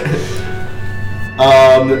look.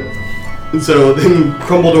 So then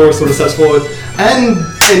Crumbledore sort of steps forward, and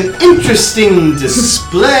an interesting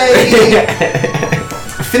display.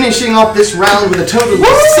 Finishing off this round with a total of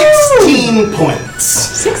 16 points.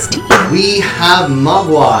 16. We have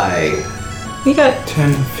Mogwai. We got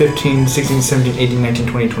 10, 15, 16, 17, 18, 19,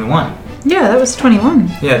 20, 21. yeah. That was 21.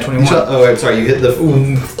 Yeah, 21. Oh, I'm sorry. You hit the.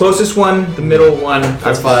 Closest one, the middle one.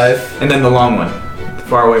 That's 5. And then the long one. The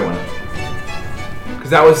far away one.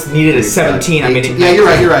 Because that was needed at 17. I made it. Yeah, you're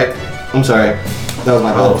right. I'm sorry. That was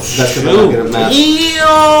my fault. That's because I'm not good at math.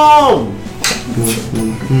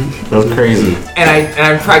 That was crazy. And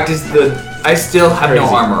I practiced I still have no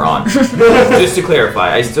armor on. Just to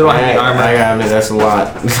clarify, I still don't have any armor. I mean, that's a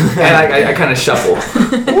lot. And I kind of shuffle.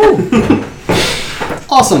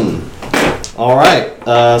 Awesome. All right.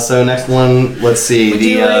 So next one. Let's see. Would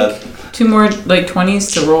you like 2 more like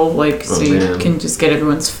 20s to roll, like so you can just get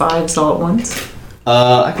everyone's 5s all at once?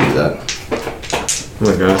 I can do that. Oh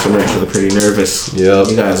my gosh, I'm actually pretty nervous. Yep.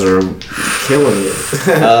 You guys are killing it.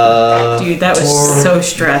 Dude, that was so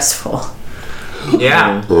stressful.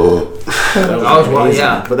 Yeah. Yeah.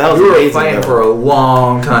 But that was we were amazing, fighting though. for a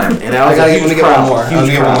long time. And that I was gotta a give huge one crowd. more. I'll Huge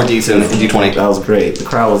give one more crowd. D20. That was great. The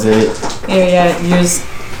crowd was in it. Yeah, yours.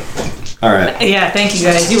 All right. Yeah, thank you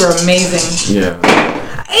guys. You were amazing. Yeah.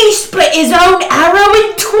 He split his own arrow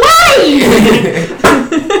in twain!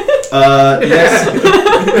 Yes.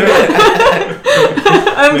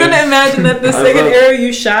 I'm gonna imagine that the second arrow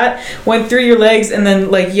you shot went through your legs and then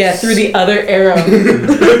through the other arrow.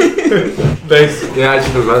 Thanks. Yeah, I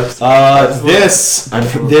should have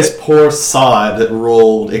This poor sod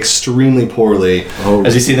rolled extremely poorly. Oh.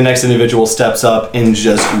 As you see, the next individual steps up and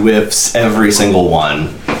just whiffs every single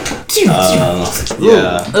one.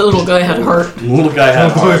 Yeah. The little guy had heart. The little guy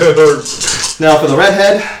had heart. Now for the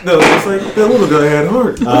redhead. No, it's like that little guy had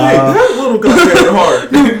heart. Uh, that little guy had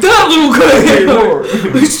heart. That little guy had heart.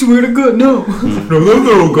 I swear to God, no. No, that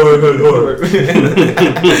little guy had heart.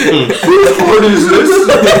 Whose heart is this?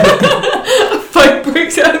 Fight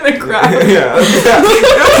breaks out in the crowd. Yeah.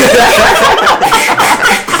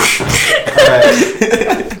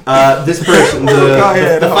 Alright. This person,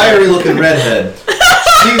 the fiery looking redhead,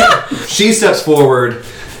 she steps forward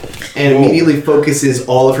and immediately focuses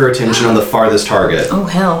all of her attention on the farthest target. Oh,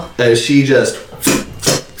 hell. As she just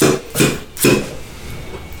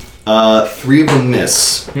 3 of them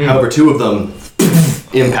miss. However, 2 of them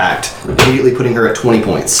impact, immediately putting her at 20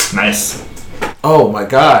 points. Nice. Oh my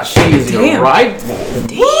gosh, she's using a Damn. rifle.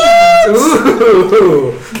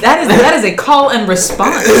 Ooh. That is a call and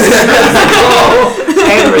response.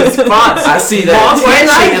 And response. I see that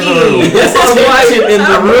tension in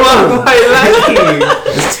the room.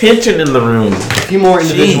 There's tension in the room. A few more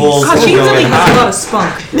individuals. God, she going really has a high. lot of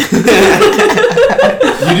spunk.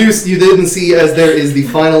 You didn't see as there is the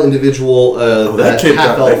final individual, that kid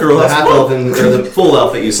half got- that elf, girl the has half elf, or the full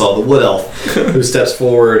elf that you saw, the wood elf, who steps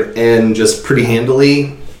forward and just pretty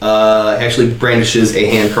handily actually brandishes a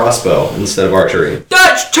hand crossbow instead of archery.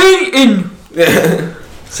 That's cheating!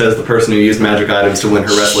 Says the person who used magic items to win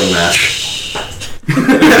her wrestling match.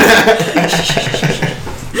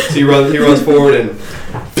 So he runs forward and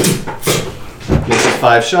makes his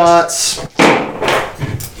 5 shots.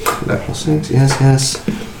 That plus 6, yes. Yes.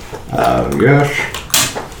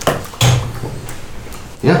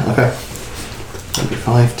 Yeah, okay. That'd be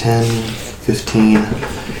 5, 10, 15.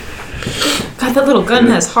 God, that little gun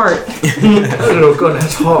has heart. That little gun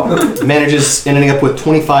has heart. Manages ending up with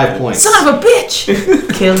 25 points. Son of a bitch!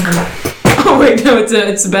 Kill him. Oh wait, no,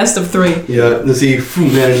 it's the best of 3. Yeah, he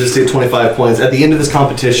manages to get 25 points. At the end of this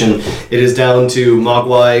competition, it is down to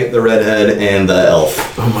Mogwai, the redhead, and the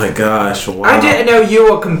elf. Oh my gosh, wow. I didn't know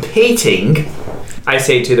you were competing. I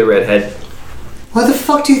say to the redhead. Why the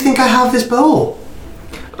fuck do you think I have this bow?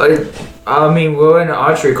 I mean, we're in an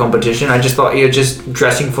archery competition. I just thought you were just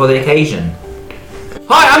dressing for the occasion.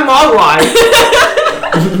 Hi, I'm Mogwai.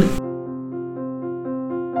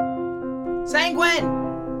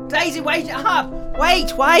 Sanguine! Daisy, wait up!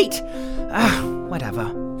 Wait!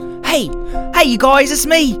 Whatever. Hey, you guys, it's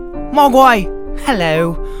me, Mogwai.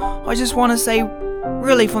 Hello. I just want to say,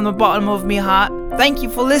 really from the bottom of my heart, thank you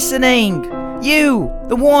for listening. You,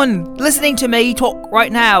 the one listening to me talk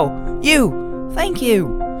right now. You, thank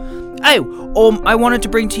you. I wanted to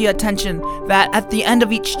bring to your attention that at the end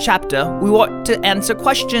of each chapter, we want to answer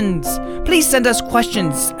questions. Please send us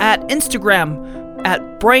questions at Instagram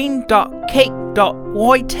at brain.cake.yt.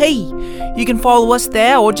 You can follow us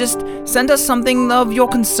there or just send us something of your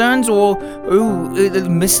concerns or the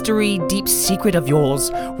mystery deep secret of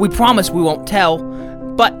yours. We promise we won't tell.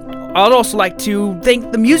 But I'd also like to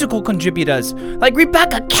thank the musical contributors like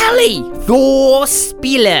Rebecca Kelly, Thor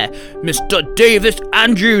Spieler, Mr. Davis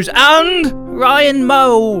Andrews, and Ryan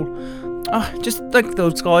Mole. Just thank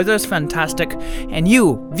those guys, that's fantastic. And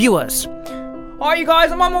you, viewers. Alright, you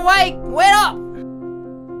guys, I'm on my way. Wait up!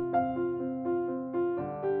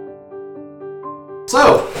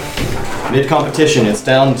 So, mid-competition, it's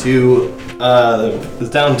down to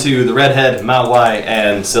the redhead, Mawai,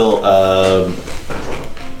 and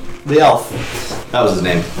the elf. That was his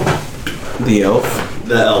name. The elf?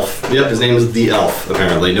 The elf. Yep, his name is the elf,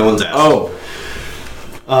 apparently. No one's asked. Oh.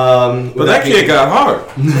 But that kid got hard.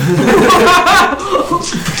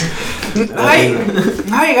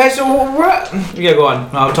 Hey guys, so what? Yeah, go on.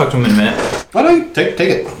 I'll talk to him in a minute. Why don't you take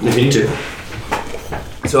it if you need to.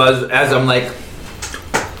 So as I'm like,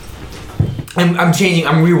 I'm changing.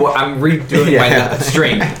 I'm redoing my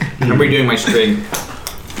string. I'm redoing my string.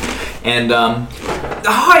 And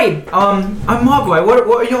hi, I'm Mogwai. What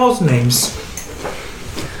are y'all's names?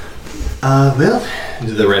 Well,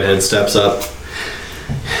 the redhead steps up.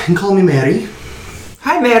 And call me Mary.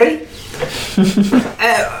 Hi, Mary.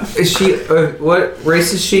 Is she? What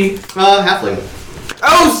race is she? Halfling.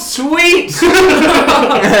 Oh, sweet.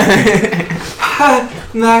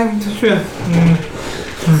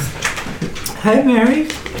 Hi, Mary.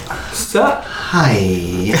 Sup?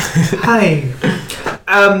 Hi. Hi.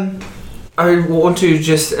 I want to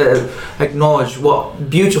just acknowledge what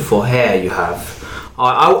beautiful hair you have.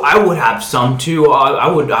 I would have some too. I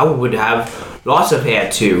would have lots of hair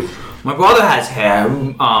too. My brother has hair,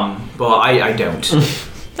 but I don't.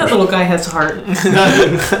 That little guy has a heart.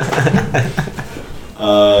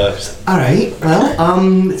 Alright,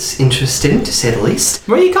 well, it's interesting to say the least.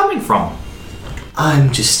 Where are you coming from?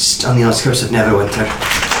 I'm just on the outskirts of Neverwinter.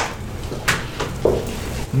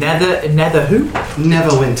 Nether who?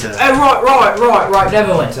 Neverwinter. Oh, right,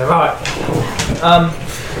 Neverwinter, right.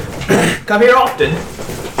 Come here often?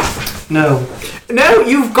 No. No,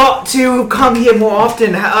 you've got to come here more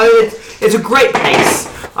often. It's a great place.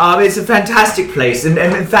 It's a fantastic place, and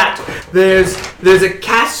in fact, there's a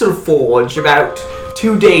castle forge about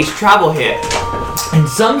 2 days' travel here. And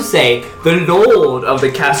some say the lord of the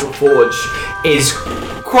castle forge is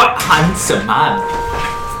quite a handsome man.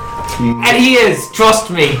 And he is, trust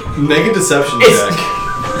me. Make a deception check.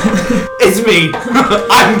 It's me.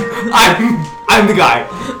 I'm the guy.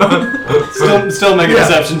 Still make a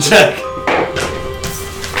deception check.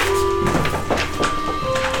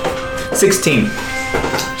 16.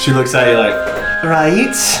 She looks at you like,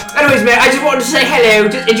 right. Anyways, man, I just wanted to say hello,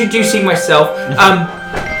 just introducing myself.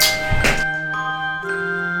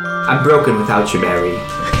 I'm broken without you, Mary.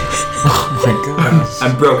 Oh my gosh.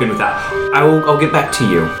 I'm broken without. I'll get back to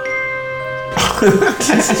you.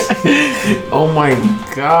 Oh my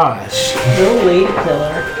gosh. Little lady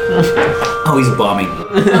killer. Oh, he's bombing.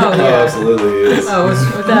 Oh, yeah. Absolutely is. Oh,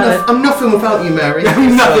 without it. I'm nothing without you, Mary.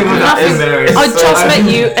 Nothing without you, Mary. I just met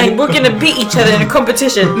you, and we're gonna beat each other in a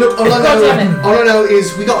competition. Look, all I know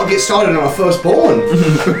is we gotta get started on our firstborn.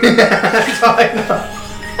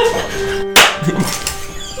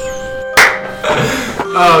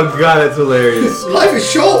 Oh god, that's hilarious. Life is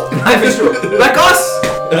short. Life is short. Like us.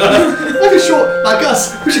 Life is short, like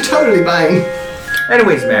us. We should totally bang.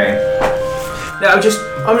 Anyways, Mary. No, I'm just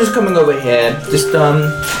coming over here, just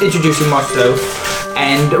introducing myself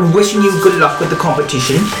and wishing you good luck with the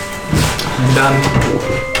competition. And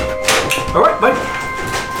all right, bye.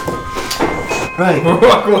 Right.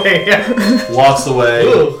 Walk away. Walks away.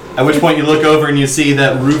 At which point you look over and you see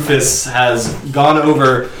that Rufus has gone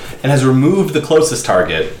over and has removed the closest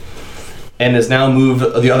target and has now moved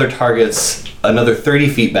the other targets another 30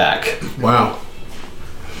 feet back. Wow.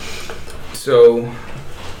 So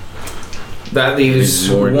that leaves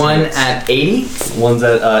More one intense. at 80. One's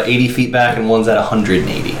at 80 feet back and one's at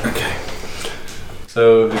 180. Okay.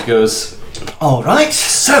 So he goes, all right,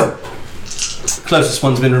 so closest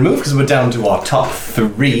one's been removed because we're down to our top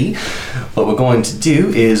 3. What we're going to do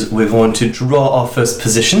is we're going to draw our first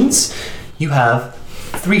positions. You have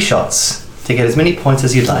 3 shots to get as many points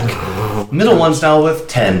as you'd like. Middle one's now worth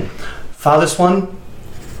 10. Farthest one,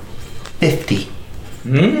 50.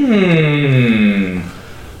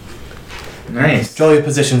 Nice. Draw your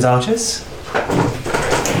positions, archers.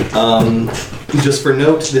 Just for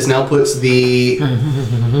note, this now puts the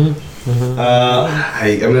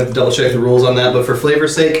I'm gonna have to double check the rules on that, but for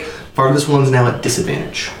flavor's sake, part of this one's now at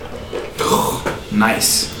disadvantage.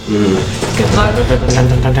 Nice. Good luck.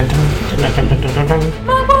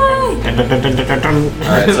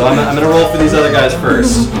 Alright, so I'm gonna roll for these other guys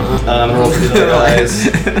first. I'm gonna roll for these other guys.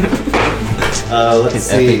 Let's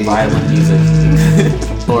see. Epic violin music.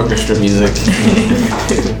 Orchestra music.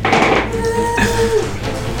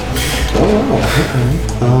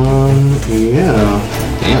 Yeah.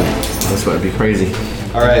 Damn. That's about to be crazy.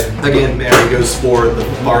 Alright, again, Mary goes for the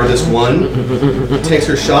farthest one. Takes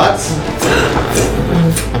her shots.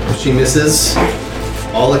 She misses.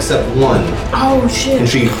 All except one. Oh shit. And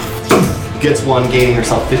she gets one, gaining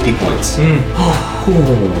herself 50 points. Ooh.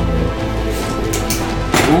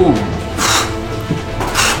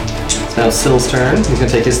 It's now Sill's turn. He's gonna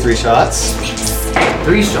take his 3 shots.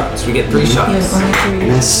 3 shots. We get 3 shots. Yeah, only 3.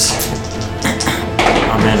 Miss.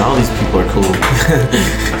 Oh man, all these people are cool.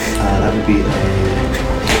 That would be a...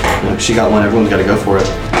 No, she got one. Everyone's got to go for it.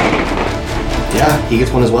 Yeah, he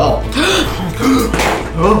gets one as well.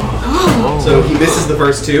 So he misses the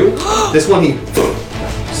first 2. This one he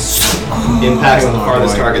impacts on the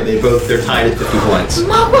farthest target. They're tied at 50 points.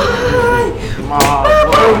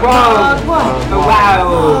 Oh wow!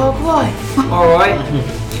 Alright.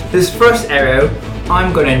 This first arrow,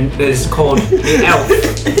 is called the elf.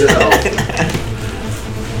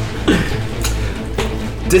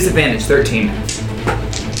 Disadvantage 13.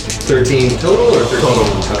 13 total or 13? Total.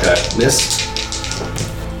 Okay. Miss.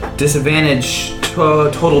 Disadvantage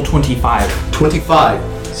total 25. 25.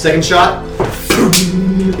 Second shot.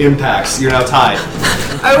 Impacts. You're now tied.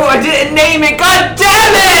 Oh, I didn't name it. God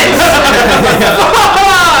damn it!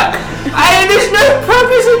 Fuck! There's no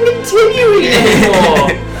purpose in continuing anymore.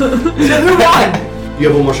 So who won? You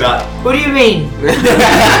have one more shot. What do you mean?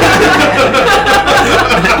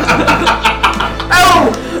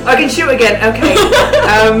 Oh, I can shoot again. Okay.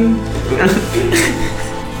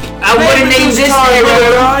 I want to name this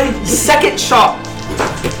arrow. Second shot.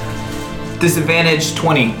 Disadvantage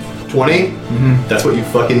 20. 20? Mm-hmm. That's what you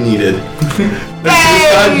fucking needed.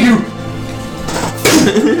 Hey!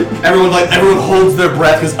 Everyone holds their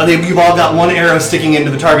breath because you've all got one arrow sticking into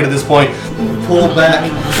the target at this point. Pull back,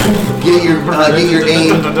 get your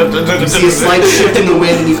aim. You see a slight shift in the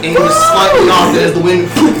wind, and you aim just slightly off. And as the wind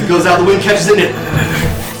goes out, the wind catches it and it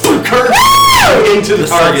curves into the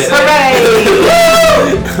target. Hooray!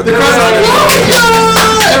 The crowd's like,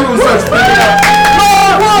 everyone starts picking up.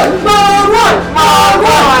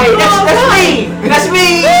 Marwai! That's me! That's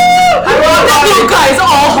me! You guys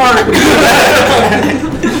all hard.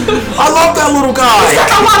 I love that little guy. There's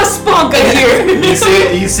like a lot of spunk in here.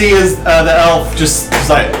 You see as the elf just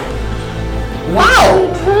like, wow!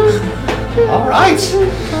 Alright.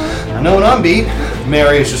 I know when I'm beat.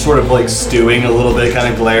 Mary is just sort of like stewing a little bit, kind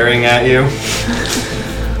of glaring at you.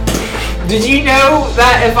 Did you know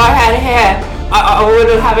that if I had hair, I would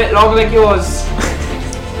have it long like yours?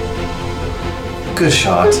 Good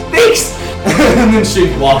shot. Thanks! And then she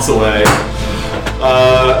walks away.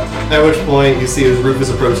 At which point you see as Rufus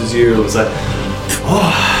approaches you, it's like,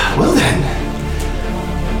 oh, well then.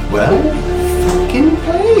 Well, fucking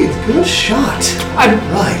played. Good shot. I'm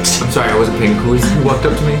sorry, I wasn't paying cool. He walked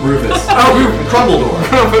up to me. Rufus. Crumbledore.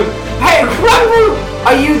 Hey, Crumble!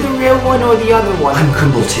 Are you the real one or the other one? I'm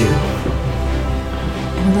Crumble too.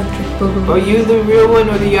 Are you the real one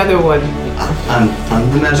or the other one? I'm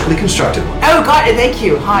the magically constructed one. Oh, got it. Thank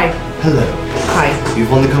you. Hi. Hello. Hi. You've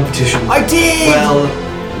won the competition. I did!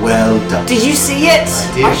 Well done. Did you see it?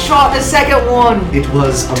 I did. I shot the second one. It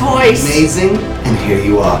was Twice. amazing, and here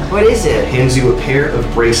you are. What is it? Hands you a pair of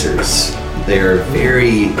bracers. They are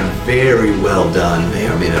very, very well done. They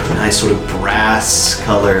are made of a nice sort of brass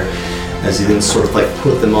color. As you then sort of like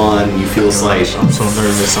put them on, you feel a sight I'm so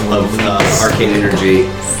nervous. I'm of arcane energy.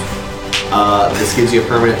 This gives you a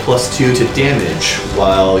permanent +2 to damage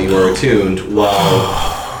while you are attuned, while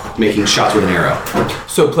making shots with an arrow.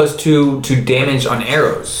 So +2 to damage on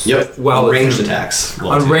arrows. Yep. While on ranged it's- attacks.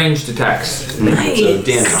 On ranged attacks. So damage.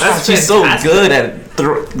 That's She's so good at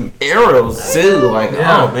arrows too. Like,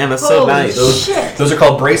 Yeah. oh man, that's so nice. Those are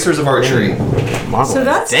called bracers of archery. So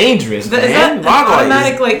that's dangerous, Is man. that an Marvel is-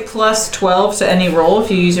 automatic like +12 to any roll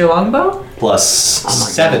if you use your longbow?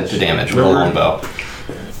 +7 to damage with a longbow.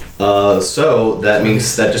 So that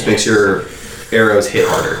just makes your arrows hit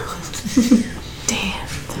harder.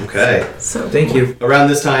 Damn. Okay. So Thank you. Around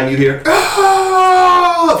this time, you hear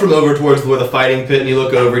 "Ah!" from over towards where the fighting pit, and you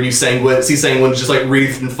look over and you see Sanguine just like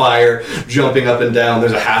wreathed in fire, jumping up and down.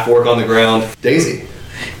 There's a half orc on the ground. Daisy.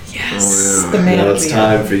 yes, the man Now of it's the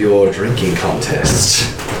time for your drinking contest.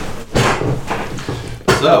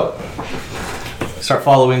 So, start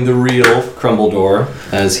following the real Crumbledore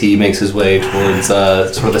as he makes his way towards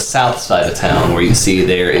sort of the south side of town, where you see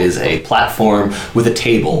there is a platform with a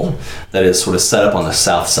table that is sort of set up on the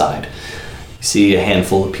south side. You see a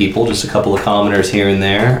handful of people, just a couple of commoners here and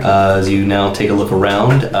there. As you now take a look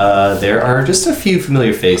around, there are just a few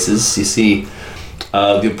familiar faces. You see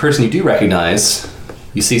the person you do recognize.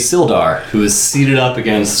 You see Sildar, who is seated up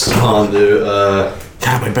against on the...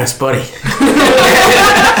 God, my best buddy.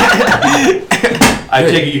 I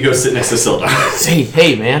take it you go sit next to Sildar.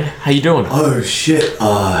 Hey man, how you doing? Oh shit,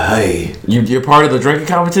 hey. You're part of the drinking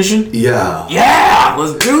competition? Yeah. Yeah,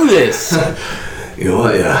 let's do this. You know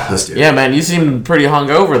what, yeah, let's do it. Yeah, man, you seem pretty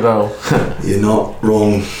hungover though. You're not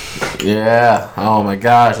wrong. Yeah. Oh my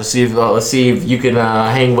gosh. Let's see if you can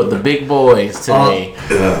hang with the big boys today.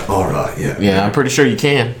 Alright, yeah. Yeah, I'm pretty sure you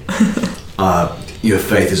can. Your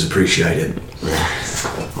faith is appreciated.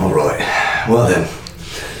 Alright. Well then.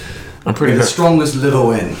 I'm pretty The nervous. strongest liver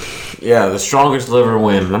win. Yeah, the strongest liver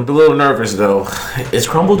win. I'm a little nervous though. Is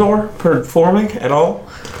Crumbledore performing at all?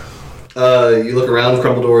 You look around,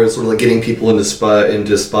 Crumbledore is sort of like getting people into spot, and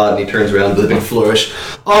he turns around with a big flourish.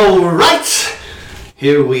 Alright!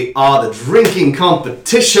 Here we are, the drinking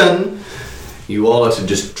competition. You all are to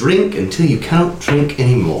just drink until you can't drink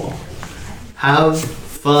anymore. Have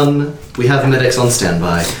fun. We have medics on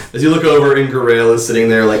standby. As you look over, Ingarail is sitting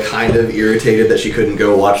there, like, kind of irritated that she couldn't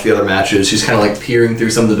go watch the other matches. She's kind of, like, peering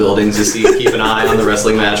through some of the buildings to keep an eye on the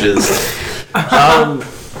wrestling matches.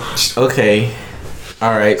 Okay.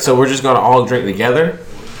 Alright, so we're just gonna all drink together?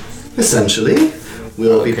 Essentially,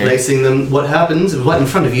 we'll be placing them. What happens right in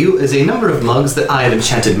front of you is a number of mugs that I have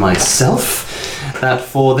enchanted myself, that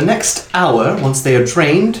for the next hour, once they are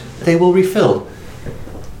drained, they will refill.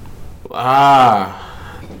 Ah,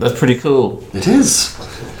 that's pretty cool. It is.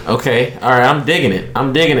 Okay, alright, I'm digging it,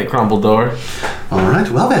 Crumbledore. Alright,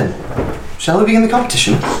 well then. Shall we begin the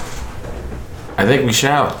competition? I think we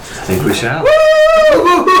shall. I think we shall.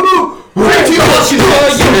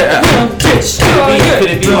 Could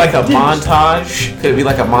it be like a montage? Could it be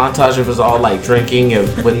like a montage of us all like drinking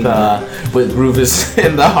with Rufus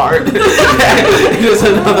in the heart? Just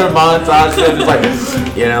another montage of just like,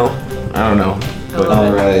 you know, I don't know.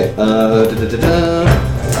 Alright.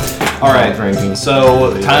 Alright, Drinking.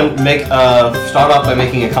 so time to make start off by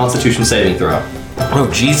making a Constitution saving throw. Oh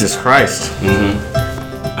Jesus Christ!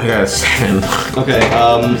 I got a 7. Okay,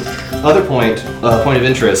 other point of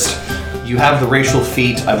interest. You have the racial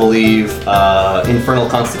feat, I believe, Infernal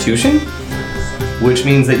Constitution, which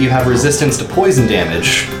means that you have resistance to poison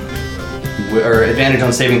damage, or advantage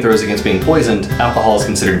on saving throws against being poisoned. Alcohol is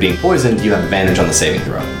considered being poisoned, you have advantage on the saving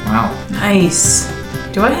throw. Wow. Nice.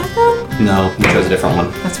 Do I have that? No, you chose a different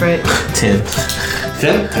one. That's right. 10.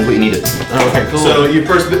 10? That's what you needed. Okay, cool. So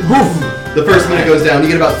the first minute goes down, you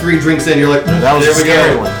get about 3 drinks in, you're like, that was there a we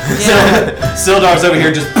scary go. one. Sildar's over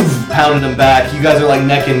here just pounding them back. You guys are like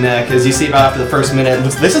neck and neck. As you see about after the first minute,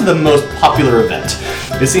 this is the most popular event.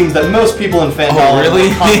 It seems that most people in Fandolin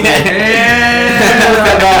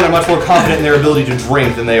are much more confident in their ability to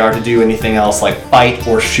drink than they are to do anything else like fight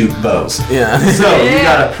or shoot bows. Yeah. So you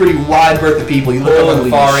got a pretty wide berth of people. You look over the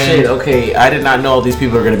Holy far shit, end. okay, I did not know all these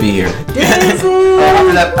people are gonna be here.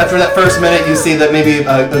 After that first minute, you see that maybe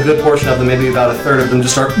a good portion of them, maybe about a third of them,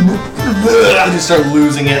 just start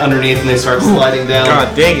losing it underneath, and they start sliding down.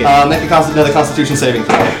 God dang it. Make another Constitution saving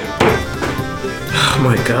throw. Oh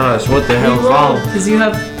my gosh, what the hell's wrong? Because you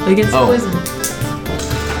have against Oh. poison.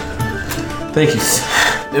 Thank you.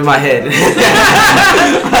 In my head.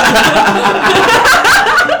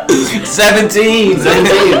 17.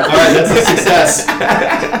 17. Alright, that's a success.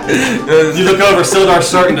 You look over, Sildar's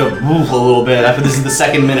starting to move a little bit after this is the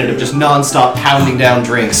second minute of just non-stop pounding down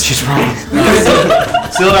drinks. She's wrong.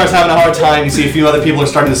 Sildar's having a hard time. You see a few other people are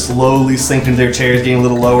starting to slowly sink into their chairs, getting a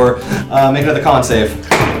little lower. Make another con save.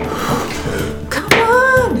 Come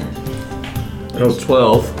on. That was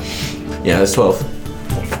 12. Yeah, that's 12.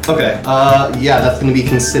 Okay, yeah, that's going to be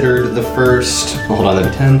considered the first. Well, hold on,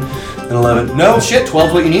 that'd be 10 and 11. No, shit,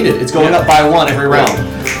 12's what you needed. It's going up by 1 every round.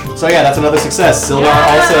 So, yeah, that's another success. Sildar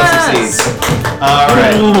also succeeds.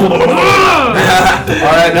 Alright.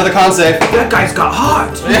 Alright, another con save. That guy's got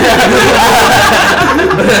heart.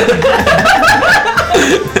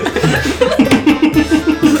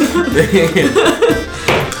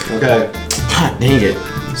 Okay, God dang it.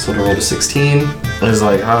 Sildar rolled a 16. It's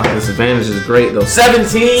like, this advantage is great though.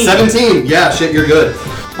 17! 17! Yeah, shit, you're good.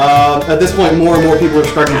 At this point, more and more people are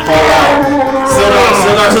starting to fall out.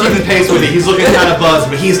 Sildar's keeping pace with it. He's looking kind of buzzed,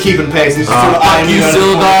 but he's keeping pace. He's just sort of eyeing Fuck you, out of the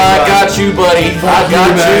Sildar. corner of his I eye. got you, buddy. I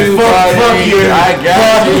got you, man. you, Fuck buddy. you. I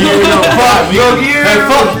got you. Fuck you. Hey,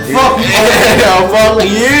 fuck you. Fuck you. Fuck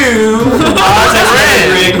you.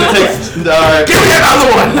 Alright. Give me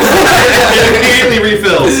another one. It immediately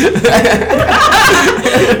refills.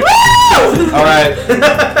 Alright.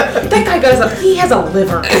 That guy he has a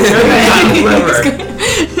liver.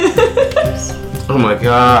 Oh my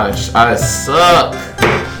gosh, I suck.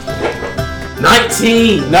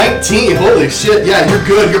 19. 19. Holy shit. Yeah, you're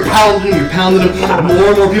good. You're pounding them. More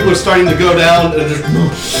and more people are starting to go down and just a little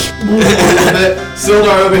bit.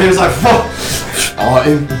 Sildar over here is like, fuck.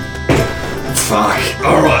 Fuck.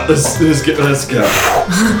 Alright, let's go.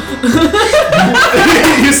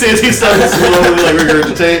 You see as he starts to slowly like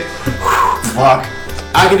regurgitate. Fuck.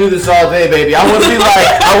 I can do this all day, baby. I want to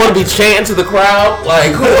be chanting to the crowd,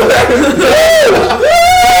 like.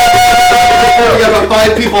 We got about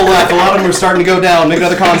 5 people left. A lot of them are starting to go down. Make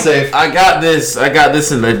another con save. I got this cat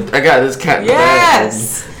in the bag.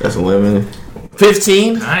 Yes. That's 11.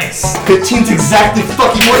 15. Nice. 15's exactly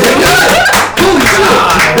fucking more than holy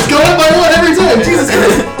shit! It's going up by 1 every time. Jesus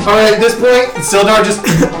Christ. Alright, at this point, Sildar just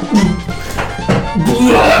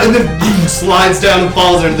and then slides down and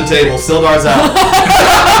falls under the table. Sildar's out.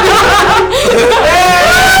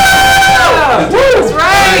 That's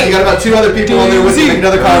right. You got about 2 other people on there with you. Make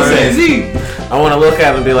another con save. I want to look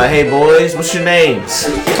at them and be like, hey boys, what's your names?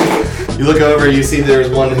 You look over, you see there's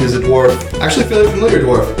one who's a dwarf. Actually, fairly familiar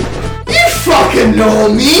dwarf. You fucking know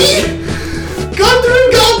me!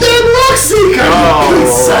 Gunther goddamn Rockseeker! Oh.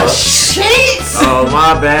 Piece of shit! Oh,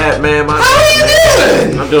 my bad, man. How are you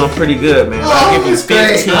doing? I'm doing pretty good, man. Oh, I'll give you that's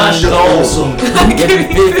great. 15 Gosh, that's gold. awesome. I'll give you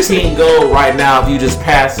 15 gold right now if you just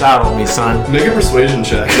pass out on me, son. Make a persuasion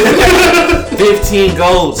check. 15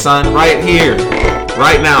 gold, son, right here.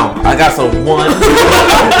 Right now. I got some one. Fuck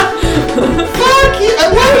you!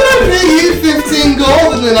 Why would I pay you 15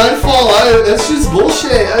 gold and then I fall out? That's just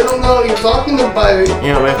bullshit. I don't know what you're talking about.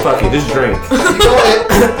 Yeah, man, fuck it. Just drink.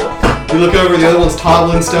 You look over, the other one's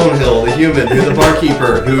Toblin Stonehill, the human, who's the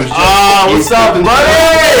barkeeper, who's just... What's up, buddy?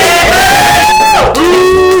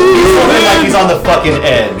 He's feeling like he's on the fucking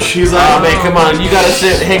edge. He's like, Oh, man, come on. You gotta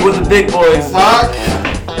hang with the big boys. fuck.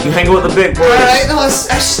 You hanging with the big boys. Alright, no,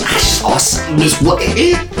 that's awesome. Just what?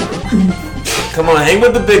 Come on, hang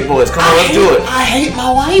with the big boys. Come on, let's do it. I hate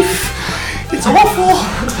my wife. It's awful.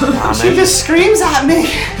 She just screams at me.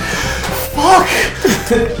 Fuck.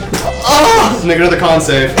 Oh. Make another con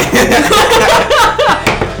save.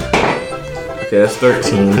 Okay, that's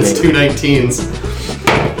 13. That's 2 19s.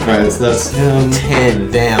 Alright, so that's 10.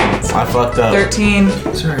 Damn. I fucked up. 13.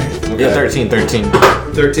 Yeah, 13. 13?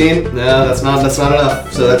 No, that's not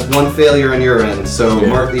enough. So that's 1 failure on your end. So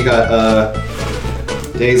Mark, you got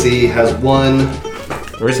Daisy has 1.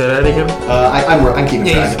 Where's that at again? I'm keeping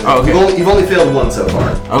track. Oh, okay. You've only failed 1 so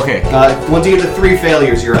far. Okay. Once you get to 3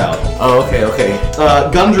 failures, you're out. Oh, okay.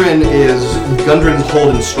 Gundren's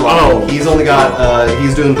holding strong. Oh. He's only got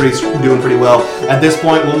he's doing pretty well. At this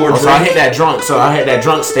point, one more drink. So I hit that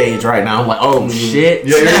drunk stage right now. I'm like, oh shit.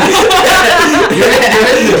 Yeah, you're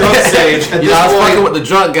hitting the drunk stage. At this I was point, fucking with the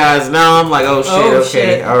drunk guys. Now I'm like, oh shit. Oh, Okay.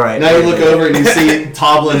 shit. All right. now you look over and you see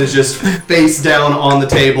Toblin is just face down on the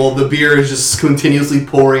table. The beer is just continuously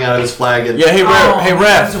pouring out of his flagon. Yeah. Hey ref.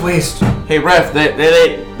 That's a waste. Hey ref. That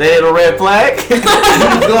ain't a red flag.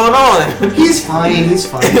 What's going on? He's fine.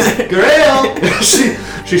 Grail!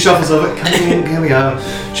 she shuffles over. Come in, here we go.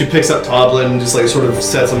 She picks up Toblin and just like sort of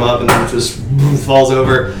sets him up and then just falls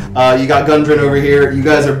over. You got Gundren over here. You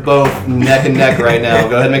guys are both neck and neck right now.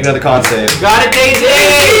 Go ahead and make another con save. Got it,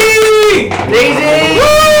 Daisy.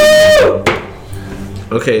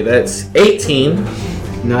 Woo! Okay, that's 18.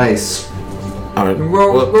 Nice. All right.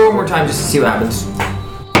 Roll one more time just to see what happens.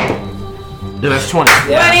 Yeah, that's 20.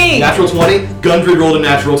 20. Natural 20. Gundren rolled a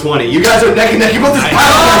natural 20. You guys are neck and neck. You both just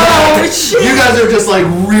You guys are just like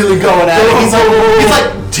really going at it.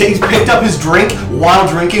 He's picked up his drink while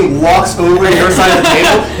drinking, walks over to your side of the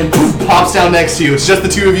table, and poof, pops down next to you. It's just the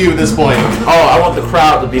 2 of you at this point. Oh, I want the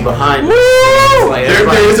crowd to be behind me. Like, There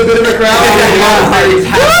is a bit of a crowd. Very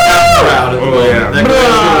passed out crowd. That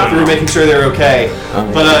goes through making sure they're okay.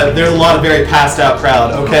 But there's a lot of very passed out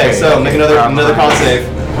crowd. Okay, so make another con save.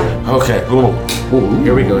 Okay. Ooh.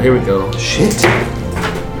 Here we go. Shit.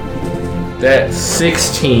 That's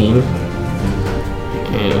 16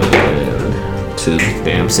 and 2.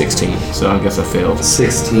 Damn, 16. So I guess I failed.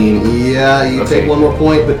 16. Yeah, you Okay. take 1 more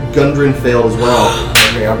point, but Gundren failed as well.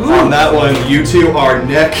 Okay, On that one, you two are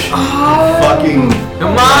neck fucking.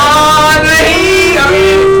 Come on,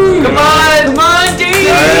 come on,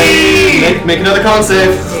 Daisy! Make another con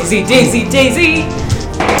save. Daisy.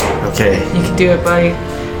 Okay. You can do it, buddy.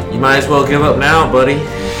 You might as well give up now, buddy.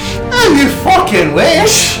 You fucking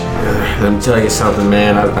wish. Let me tell you something,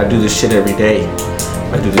 man. I do this shit every day.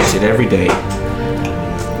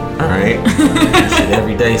 Alright. Shit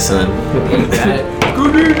every day, son.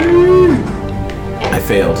 I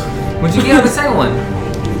failed. What'd you get on the second one?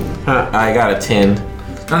 I got a 10.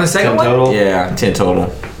 On the second 10 one? total? Yeah, 10 total. All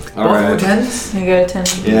Both were right. 10s? I got a 10.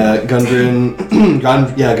 Yeah, Gundren.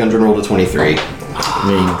 Gundren rolled a 23. I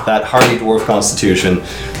mean, That hardy dwarf constitution.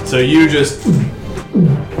 So you just.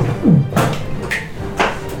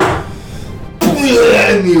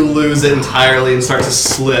 And you lose it entirely and start to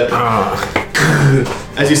slip.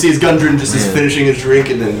 As you see, his Gundren just is finishing his drink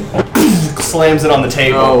and then slams it on the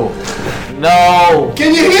table. no.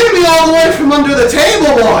 Can you hear me all the way from under the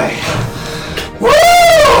table, boy? Woo!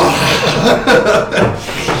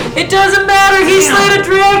 It doesn't matter. He slayed a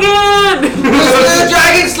dragon.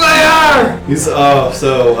 Dragon Slayer!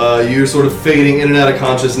 You're sort of fading in and out of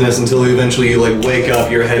consciousness until eventually you like wake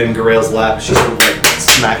up. Your head in Garel's lap. She's sort of like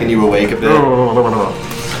smacking you awake a bit.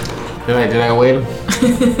 Did I win?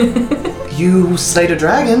 You slayed a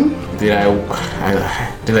dragon.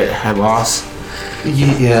 I lost?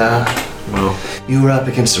 Yeah. Well, You were up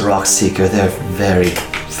against a rock seeker. They're very,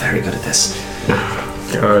 very good at this.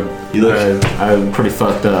 God. You look- I'm pretty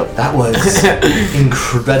fucked up. That was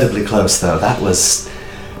incredibly close, though. That was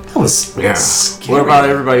Yeah. scary. What about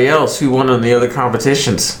everybody else? Who won on the other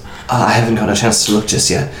competitions? I haven't got a chance to look just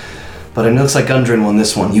yet. But it looks like Gundren won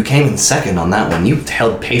this one. You came in second on that one. You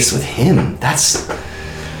held pace with him. That's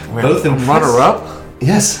both impressive. Runner up?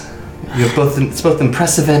 Yes. It's both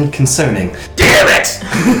impressive and concerning. Damn it!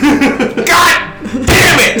 God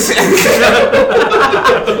damn it!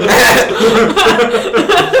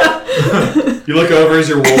 You look over as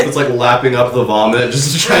your wolf is like lapping up the vomit,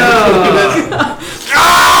 just trying to.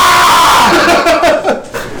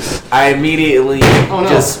 I immediately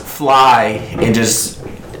just fly and just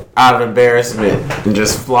out of embarrassment and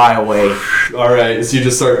just fly away. All right, so you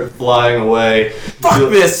just start flying away. Fuck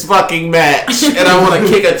this fucking match, and I want to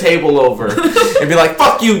kick a table over and be like,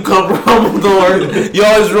 "Fuck you, Dumbledore! You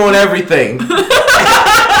always ruin everything."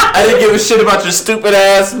 I didn't give a shit about your stupid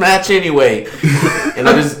ass match anyway, and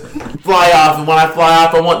I just fly off. And when I fly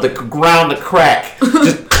off, I want the ground to crack,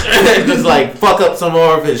 just like fuck up some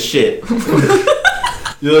more of his shit.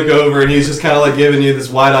 You look over and he's just kind of like giving you this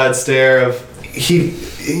wide-eyed stare of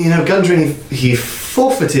Gundren, he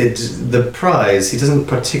forfeited the prize. He doesn't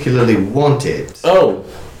particularly want it. Oh,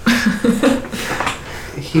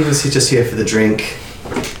 He was just here for the drink.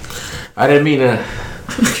 I didn't mean to.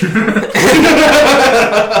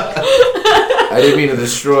 I didn't mean to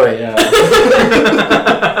destroy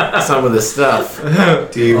some of the stuff.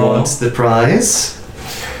 Do you want the prize?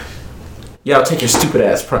 Yeah, I'll take your stupid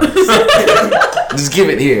ass prize. Just give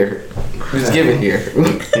it here. Just give it here.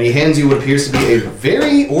 and he hands you what appears to be a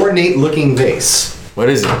very ornate-looking vase. What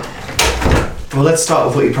is it? Well, let's start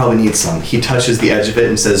with what you probably need some. He touches the edge of it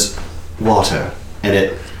and says, "Water," and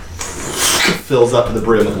it fills up to the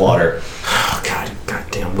brim with water. Oh,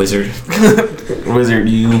 goddamn wizard. Wizard,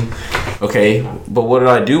 you. Okay, but what do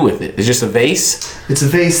I do with it? It's just a vase? It's a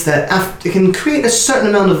vase that it can create a certain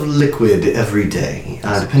amount of liquid every day,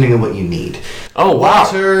 depending on what you need. Oh, wow.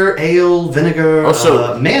 Water, ale, vinegar,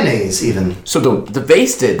 mayonnaise, even. So the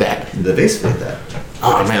vase did that. The vase did that.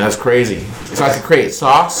 Oh, man, that's crazy. So I could create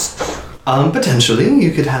sauce? Potentially,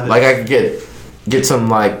 you could have it. Like I could get some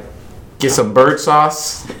bird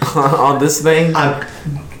sauce on this thing?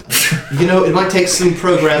 It might take some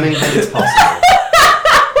programming, but it's possible.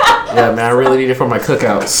 Yeah, man, I really need it for my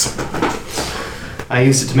cookouts. I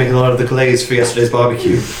used it to make a lot of the glaze for yesterday's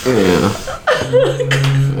barbecue. Yeah.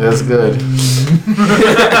 That's good.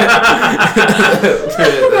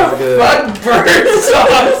 That's good. Fuck bird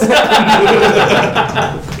sauce!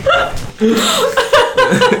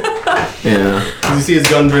 Yeah. You see his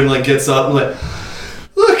Gundren gets up and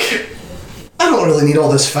Look, I don't really need all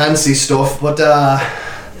this fancy stuff, but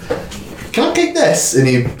can I take this? and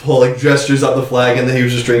he gestures up the flag and then he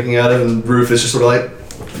was just drinking out of it, and Rufus just sort of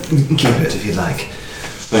Keep it if you'd like.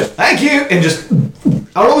 thank you, and just,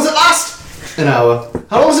 how long was it last? An hour.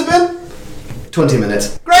 How long has it been? 20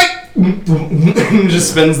 minutes. Great!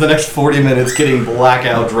 Just spends the next 40 minutes getting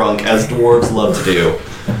blackout drunk, as dwarves love to do.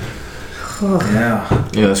 Yeah.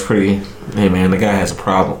 Yeah, that's pretty. Hey, man, the guy has a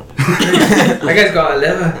problem. That guy's got a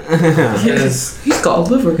liver. He's got a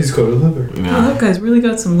liver. He's got a liver. Oh, that guy's really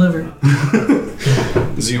got some liver.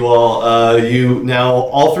 As you all,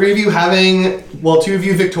 all three of you having, two of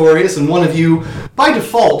you victorious, and one of you, by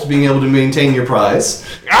default, being able to maintain your prize.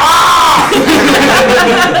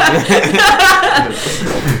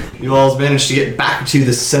 You all managed to get back to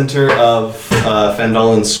the center of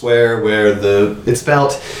Fandolin Square, where it's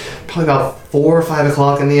about probably about 4 or 5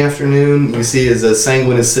 o'clock in the afternoon. You see as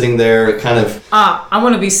Sanguine is sitting there, kind of. I'm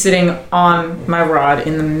gonna be sitting on my rod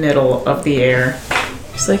in the middle of the air.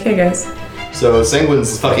 Just like, hey guys. So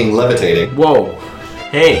Sanguine's fucking levitating. Whoa.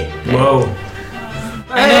 Hey. Whoa.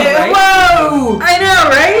 I know, right? Whoa! I know,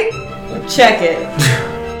 right? Check it.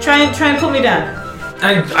 Try and pull me down.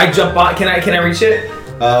 I jump on. Can I reach it?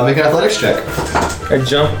 Make an athletics check. I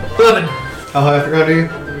jump. 11. How high up the ground are you?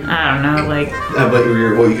 I don't know, like, But what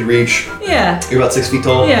you could reach. yeah. You're about 6 feet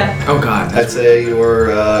tall. Yeah. Oh god. I'd say you're.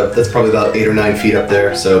 That's probably about 8 or 9 feet up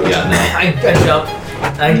there. So yeah, no. I jump.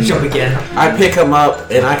 I jump again. I pick him up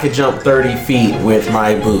and I could jump 30 feet with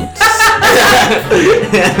my boots.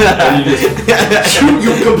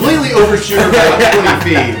 You completely overshoot her by about 20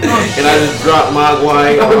 feet. And I just drop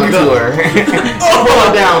Mogwai onto her. Come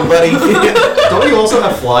on down, buddy. Don't you also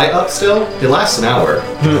have fly up still? It lasts an hour.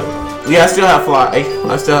 Yeah, I still have fly.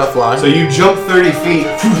 So you jump 30 feet,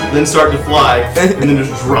 then start to fly, and then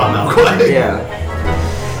just drop out. Yeah.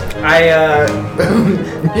 I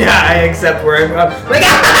accept where I'm up. Like,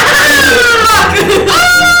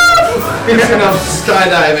 It's enough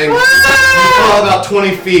skydiving. You fall about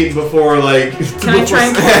 20 feet before, like. Can I try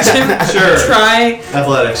and catch him? Sure. Try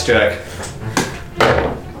Athletics check.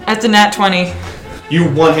 at the nat 20. You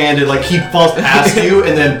one-handed, like he falls past you,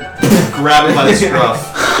 and then grab him by the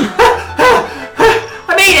scruff.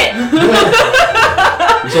 I made it!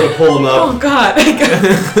 You sort of pull him Oh up. god.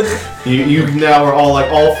 You now are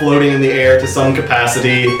all floating in the air to some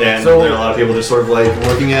capacity, and So- there are a lot of people just sort of like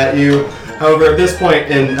looking at you. However, at this point,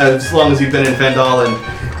 and as long as you've been in Fandolin,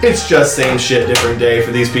 it's just same shit, different day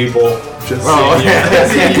for these people. Just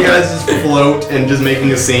seeing you guys just float and just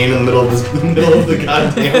making a scene in the middle of the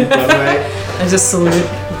goddamn runway. I just salute.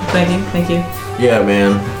 Thank you. Yeah,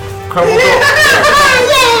 man. Crumbledore.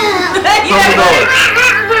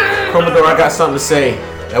 Crumbledore, I got something to say.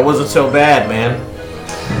 That wasn't so bad, man.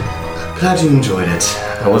 Glad you enjoyed it.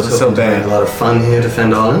 That wasn't so bad. We had a lot of fun here to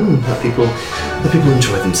Fandolin. Let people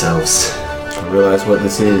enjoy themselves. I realize what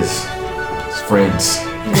this is. It's friends.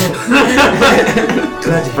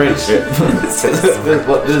 Glad you Friendship.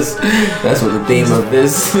 That's what the theme of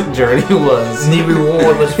this journey was. the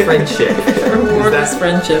reward was friendship. Reward is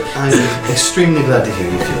friendship. I'm extremely glad to hear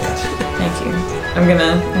you feel that. Thank you. I'm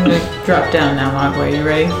gonna drop down now, Mogwai. You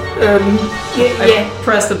ready? Yeah.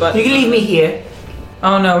 Press the button. You can leave me here.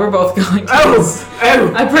 Oh no, we're both going.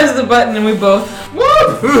 Oh! I pressed the button and we both. Woo!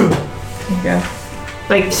 There you go.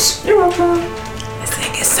 Thanks. This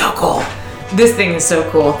thing is so cool. This thing is so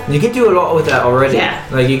cool. You can do a lot with that already. Yeah.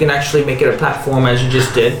 Like you can actually make it a platform as you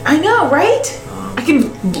just did. I know, right? I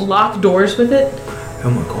can lock doors with it,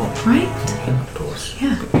 Oh my god. right? Doors.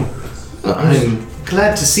 Yeah. I'm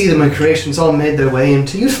glad to see that my creations all made their way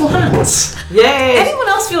into useful hands. Yay! Anyone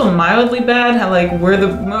else feel mildly bad how like we're the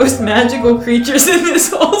most magical creatures in this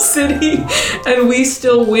whole city and we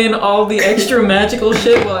still win all the extra magical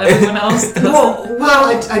shit while everyone else doesn't? Well,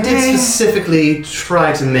 I did specifically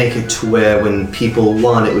try to make it to where when people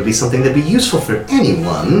won, it would be something that'd be useful for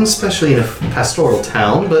anyone, especially in a pastoral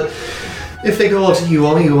town, but if they go to you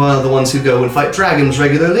are the ones who go and fight dragons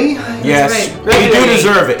regularly. Yes, right. we do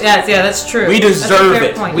deserve it. Yeah, that's true. We That's a deserve fair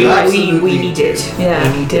it. point. We Absolutely. need it. Yeah,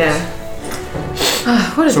 We need it. yeah.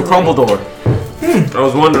 What is So it? Crumbledore, I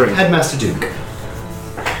was wondering, Headmaster Duke.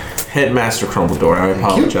 Headmaster Crumbledore, I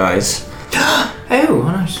apologize. Oh,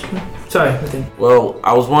 nice. Sorry. Well,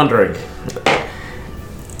 I was wondering,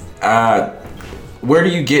 where do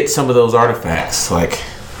you get some of those artifacts, like,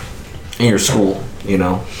 in your school, you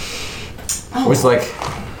know? It's like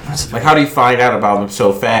how do you find out about them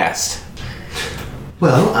so fast?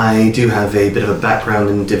 Well, I do have a bit of a background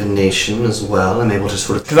in divination as well. I'm able to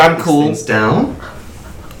sort of 'Cause I'm piece cool. things down.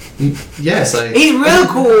 Yes, He's real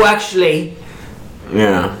cool, actually.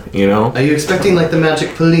 Yeah, you know? Are you expecting like the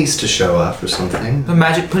magic police to show up or something? The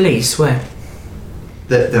magic police, where?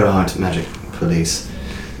 There aren't magic police.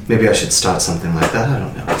 Maybe I should start something like that. I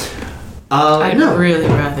don't know. I'd No, really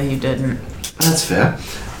rather you didn't. that's fair.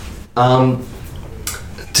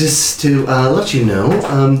 Just to let you know,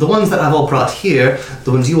 the ones that I've all brought here,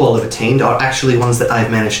 the ones you all have attained, are actually ones that I've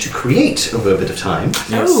managed to create over a bit of time.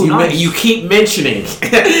 Yes, Oh, nice. you keep mentioning.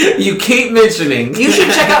 You keep mentioning. You should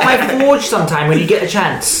check out my forge sometime when you get a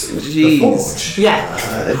chance. Jeez. Forge.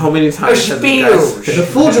 Yeah. How many times have you spiel. guys... The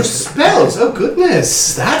Forge of Spells. Oh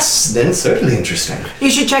goodness, that's then certainly interesting. You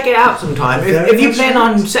should check it out sometime. If you plan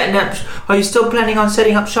on setting up, are you still planning on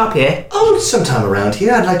setting up shop here? Oh, sometime around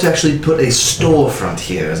here, I'd like to actually put a storefront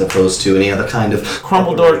here as opposed to any other kind of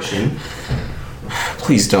Crumbledore. operation.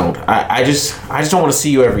 Please don't. I just don't want to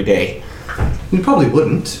see you every day. You probably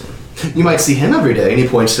wouldn't. You might see him every day, and he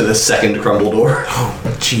points to the second Crumbledore.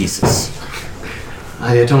 Jesus.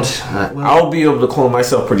 I don't. Well, I'll be able to clone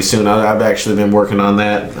myself pretty soon. I've actually been working on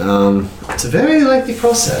that. it's a very lengthy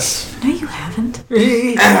process. No, you haven't.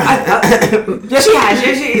 Yes, he has.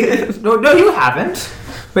 Yes, he. No, you haven't.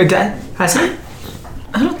 Wait, Dad, has he?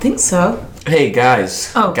 I don't think so. Hey,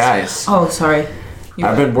 guys. Oh, Guys. Oh, sorry.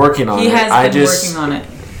 I've been working on it. He has been working on it.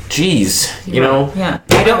 Jeez, you know. Yeah.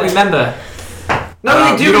 I don't remember.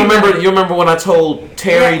 No, you do. You don't remember? You remember when I told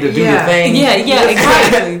Terry to do the thing? Yeah,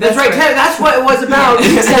 exactly. That's right. That's what it was about.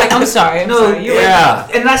 Exactly. I'm sorry. No, sorry. You're right. Yeah.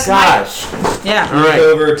 And that's Gosh. Yeah. All right.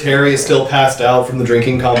 Over, Terry is still passed out from the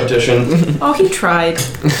drinking competition. Oh, he tried.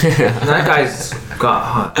 that guy's got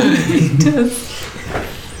hot.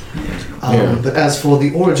 But as for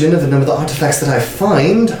the origin of a number of the artifacts that I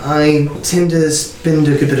find, I tend to spend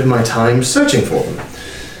a good bit of my time searching for them.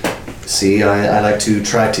 See, I like to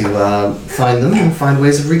try to find them and find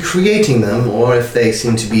ways of recreating them, or if they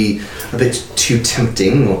seem to be a bit too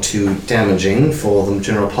tempting or too damaging for the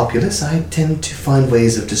general populace, I tend to find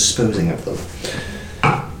ways of disposing of them.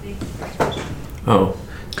 Oh,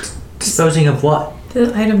 Disposing of what?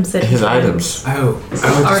 The items that his he items. Oh,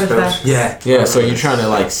 Artifacts. Yeah. Yeah. So you're trying to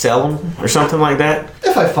like sell them or something like that?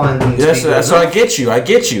 If I find them to Yes. be good So I enough. get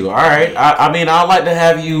you. All right. I mean, I'd like to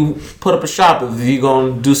have you put up a shop if you're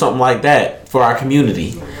gonna do something like that for our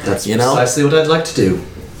community. That's you know? precisely what I'd like to do.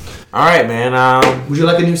 All right, man. Would you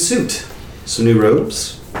like a new suit? Some new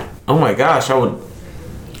robes? Oh my gosh, I would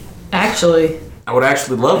Actually.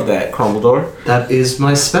 actually love that, Crumbledore. That is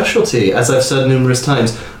my specialty, as I've said numerous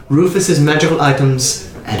times. Rufus's magical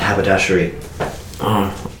items and haberdashery.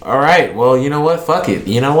 All right. Well, you know what? Fuck it.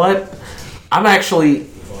 You know what? I actually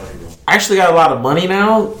got a lot of money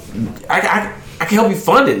now. I can help you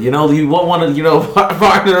fund it. You know, you won't want to,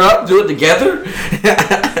 partner up, do it together.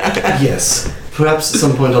 Yes. Perhaps at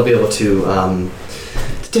some point I'll be able to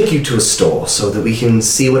take you to a store so that we can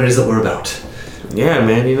see what it is that we're about. Yeah,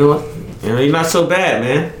 man. You know what? You're not so bad,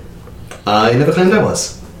 man. I never claimed I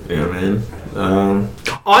was. Yeah, man.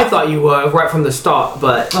 I thought you were right from the start,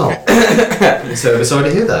 but Oh. I'm so sorry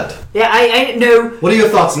to hear that. yeah, I know What are your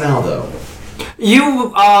thoughts now, though?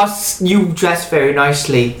 you dress very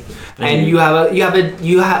nicely, and you've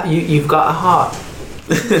got a heart.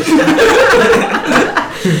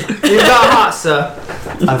 You've got a heart, sir.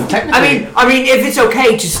 Technically, I mean, if it's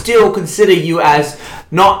okay to still consider you as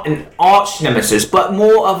not an arch nemesis, but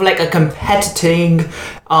more of like a competing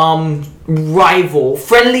rival,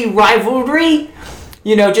 friendly rivalry.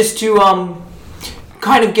 Just to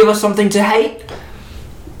kind of give us something to hate.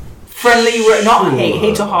 Friendly, not hate.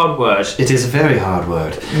 Hate's a hard word. it is a very hard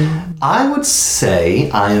word. I would say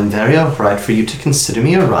I am very upright for you to consider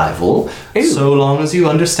me a rival, so long as you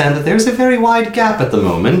understand that there's a very wide gap at the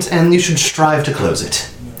moment, and you should strive to close it.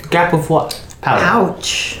 Gap of what? Power.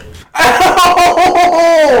 Ouch.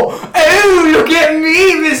 Oh, look at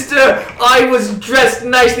me, mister! I was dressed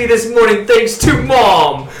nicely this morning thanks to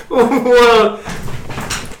Mom! Well,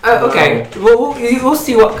 okay, we'll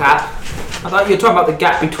see what gap. I thought you were talking about the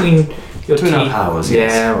gap between your Between our teeth. powers,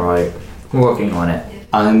 yes. Yeah, right. We're working on it.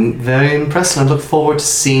 I'm very impressed, and I look forward to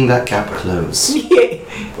seeing that gap close.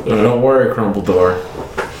 Don't worry, Crumbledore.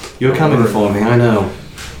 You're coming for me, I know.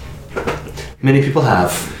 Many people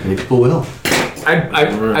have. Many people will.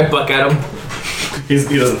 I buck at him. He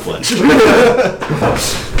doesn't flinch.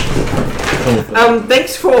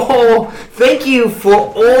 Thank you for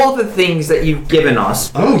all the things that you've given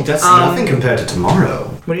us. Oh, that's nothing compared to tomorrow.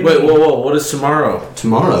 What do you Wait, mean? whoa! What is tomorrow?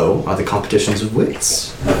 Tomorrow are the competitions of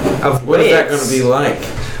wits. Of What is that wits. going to be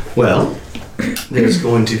like? Well, there's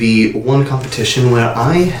going to be one competition where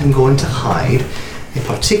I am going to hide a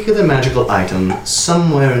particular magical item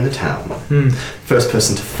somewhere in the town. First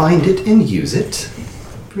person to find it and use it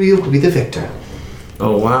will be the victor.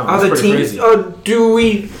 Oh wow! Are That's the pretty teams? crazy. Or do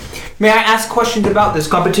we? May I ask questions about this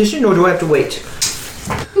competition, or do I have to wait?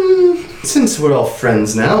 Since we're all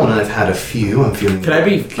friends now and I've had a few, I'm feeling Can I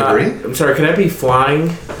be? jittery. I'm sorry. Can I be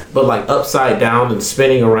flying, but like upside down and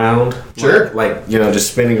spinning around? Sure. Like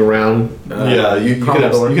just spinning around. Yeah, you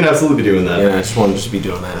Crumbledore. can absolutely be doing that. Yeah, I just wanted to be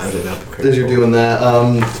doing that. I didn't have to. As you're doing that,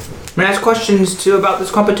 May I ask questions too about this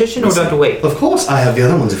competition, or do I have to wait? of course I have the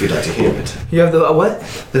other ones if you'd like to hear it. You have the what?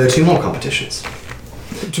 There are 2 more competitions.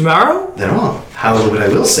 Tomorrow? There are. However, what I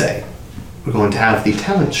will say, we're going to have the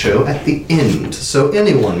talent show at the end, so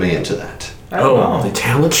anyone may enter that. Oh, the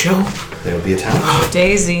talent show? There will be a talent show.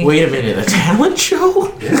 Daisy. Wait a minute, a talent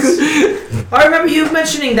show? Yes. I remember you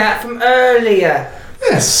mentioning that from earlier.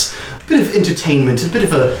 Yes. A bit of entertainment, a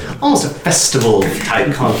bit of almost a festival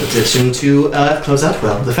type competition to close out,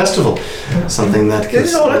 well, the festival. Something that This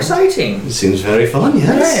is all exciting. Seems very fun,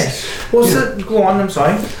 yes. What's the? Go on. I'm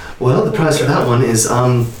sorry. Well, the prize for that one is,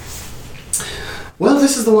 well,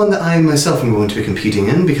 this is the one that I myself am going to be competing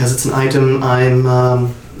in because it's an item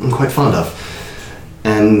I'm quite fond of.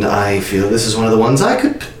 And I feel this is one of the ones I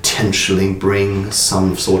could potentially bring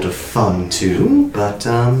some sort of fun to, but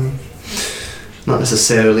not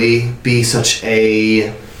necessarily be such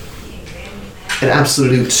an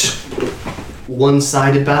absolute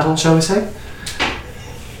one-sided battle, shall we say?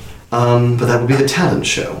 But that would be the talent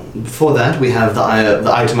show. Before that, we have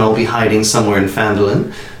the item I will be hiding somewhere in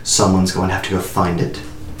Phandalin. Someone's going to have to go find it.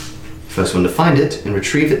 First one to find it and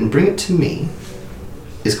retrieve it and bring it to me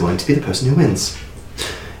is going to be the person who wins.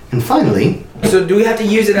 And finally... So do we have to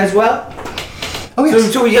use it as well? Oh,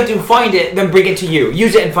 yes. So we have to find it, then bring it to you.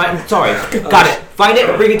 Use it and find... Sorry. Got it. Find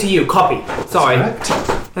it, bring it to you. Copy. Sorry. Correct.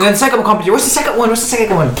 And then second competition. What's the second one?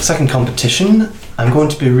 Second competition, I'm going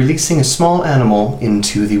to be releasing a small animal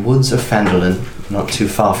into the woods of Phandalin, not too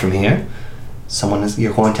far from here.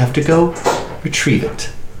 You're going to have to go retrieve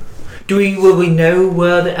it. Will we know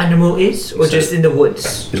where the animal is, or just in the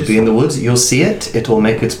woods? It'll be in the woods. You'll see it. It will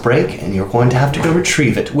make its break, and you're going to have to go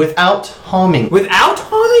retrieve it without harming it. Without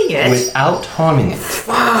harming it? Without harming it.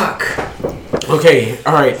 Fuck. Okay,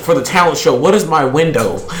 alright, for the talent show, what is my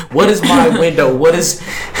window? What is my window? What is...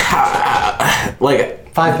 like...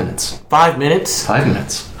 5 minutes. 5 minutes? 5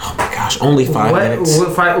 minutes. Oh my gosh, only 5 minutes?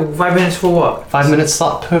 5 minutes for what? 5 minutes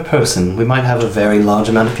slot per person. We might have a very large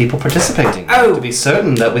amount of people participating. Oh. To be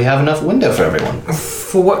certain that we have enough window for everyone.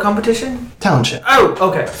 For what competition? Talent show. Oh,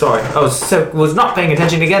 okay. Sorry. I was not paying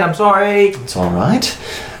attention again. I'm sorry. It's alright.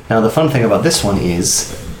 Now the fun thing about this one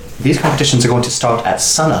is these competitions are going to start at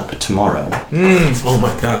sunup tomorrow. Oh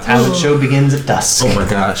my god. Talent show begins at dusk. Oh my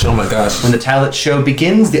gosh, oh my gosh. When the talent show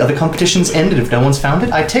begins, the other competitions end, and if no one's found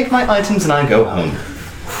it, I take my items and I go home.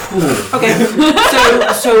 Okay.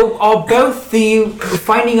 so are both the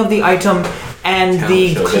finding of the item and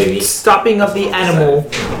Talent show, baby. the stopping of the animal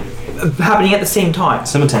happening at the same time?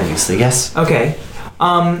 Simultaneously, yes. Okay.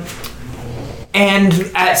 And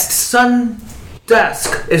at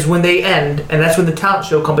dusk is when they end, and that's when the talent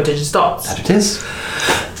show competition starts. That it is.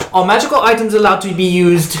 Are magical items allowed to be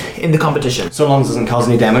used in the competition? So long as it doesn't cause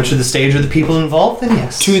any damage to the stage or the people involved, then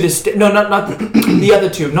yes. To the no, not the other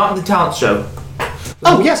two, not the talent show.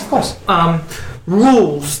 Oh, yes, of course.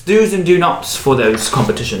 Rules, do's and do nots for those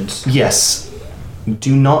competitions. Yes.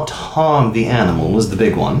 Do not harm the animal is the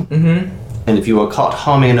big one. Mm-hmm. And if you are caught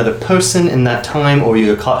harming another person in that time, or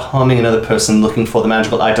you are caught harming another person looking for the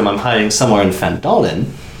magical item I'm hiding somewhere in Phandalin,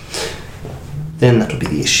 then that would be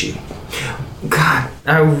the issue. God,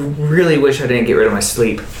 I really wish I didn't get rid of my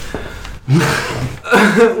sleep.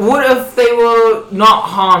 What if they were not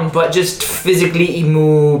harmed, but just physically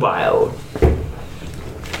immobile?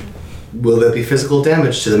 Will there be physical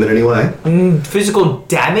damage to them in any way? Physical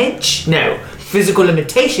damage? No. Physical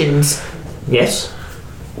limitations? Yes.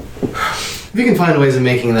 If you can find ways of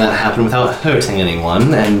making that happen without hurting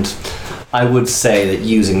anyone, and I would say that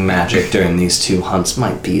using magic during these two hunts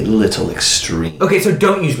might be a little extreme. Okay, so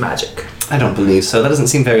don't use magic. I don't believe so. That doesn't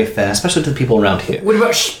seem very fair, especially to the people around here. What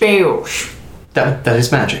about spells? That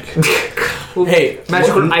is magic. Hey,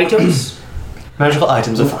 Magical items? Magical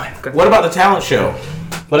items are fine. what about the talent show?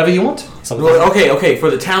 Whatever you want. Well, okay,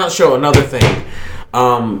 for the talent show, another thing.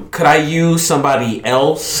 Could I use somebody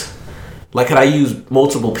else? Like, could I use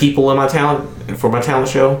multiple people in my talent for my talent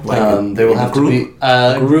show? Like, There will have to be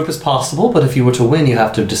a group as possible, but if you were to win, you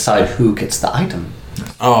have to decide who gets the item.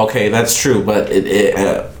 Oh, okay, that's true. But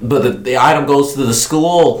the item goes to the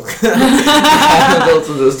school. The item goes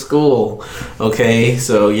to the school. Okay,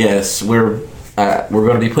 so yes, we're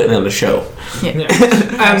going to be putting on the show. Yeah.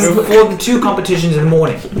 For the two competitions in the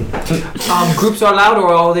morning, groups are allowed,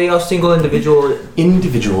 or are they a single individual?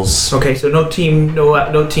 Individuals. Okay, so no team,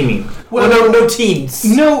 no teaming. Well, no teams.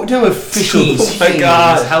 No official Teams. teams. Oh my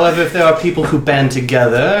God. However, if there are people who band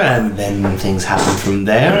together and then things happen from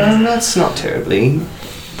there, that's not terribly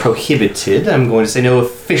prohibited. I'm going to say no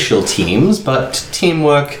official teams, but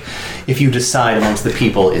teamwork, if you decide amongst the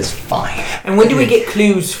people, is fine. And when do we get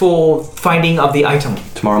clues for finding of the item?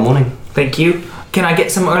 Tomorrow morning. Thank you. Can I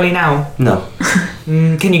get some early now? No.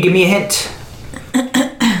 Can you give me a hint?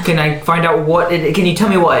 Can I find out what it? Can you tell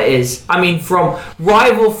me what it is? I mean, from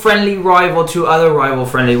friendly rival to other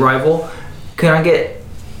friendly rival. Can I get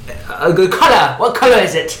a good color? What color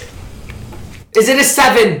is it? Is it a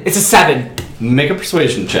 7? It's a 7. Make a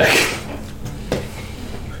persuasion check.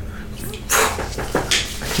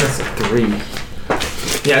 That's a 3.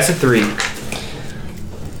 Yeah, it's a 3.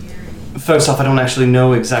 first off, I don't actually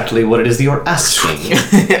know exactly what it is that you're asking.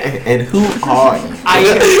 And who are you? I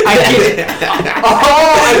get it.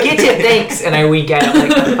 Oh, I get it. Thanks. And I wink at him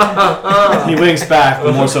like. He winks back,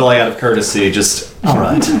 but more so like out of courtesy. Just all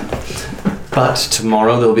right. But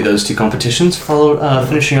tomorrow there will be those two competitions,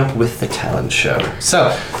 finishing up with the talent show.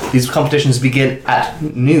 So these competitions begin at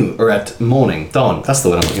noon or at morning dawn. That's the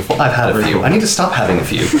word I'm looking for. I've had a few. I need to stop having a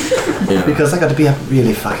few because I got to be up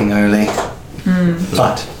really fucking early.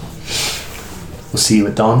 But we'll see you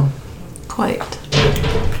at dawn. Quite.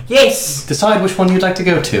 Yes. Decide which one you'd like to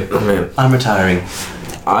go to. Oh, man. I'm retiring.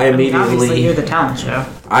 Obviously, you're the talent show.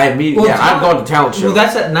 I'm going to talent show. Well,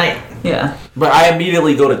 that's at night. Yeah. But I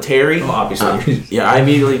immediately go to Terry. Obviously. I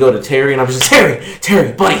immediately go to Terry and I'm just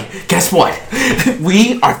Terry, buddy, guess what?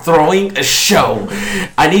 We are throwing a show.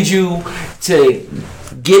 I need you to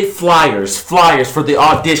get flyers for the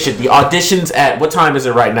audition. The audition's at, what time is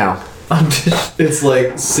it right now? It's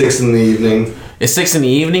like 6 in the evening. It's 6 in the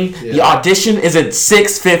evening. Yeah. The audition is at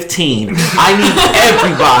 6:15. I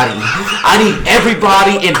need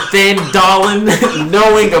everybody in Fandolin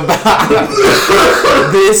knowing about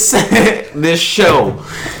this show.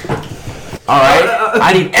 All right.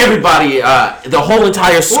 I need everybody, the whole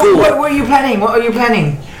entire school. What are you planning? What are you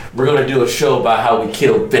planning? We're gonna do a show about how we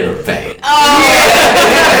killed Venom Fang. Oh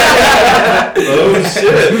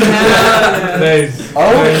shit! Nice.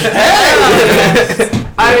 Okay.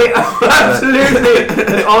 Absolutely.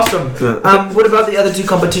 That's awesome. What about the other two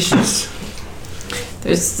competitions?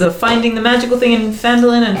 There's the finding the magical thing in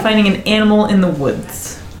Phandalin and finding an animal in the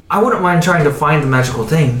woods. I wouldn't mind trying to find the magical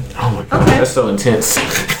thing. Oh my god, that's so intense.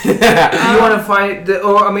 You want to find the?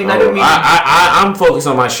 Or I mean, I don't mean. I'm focused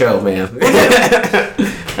on my show, man.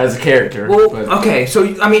 As a character. Well, okay. So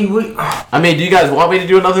I mean, do you guys want me to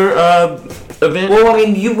do another event? Well, I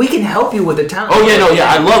mean, we can help you with the talent. Oh yeah, no,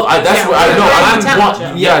 yeah, that's what I know. I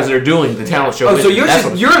want you guys are doing the talent show. Oh, so you're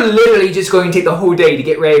literally just going to take the whole day to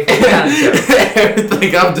get ready for the talent show.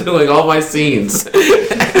 Everything I'm doing, all my scenes.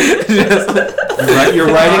 You're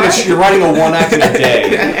writing a one act in a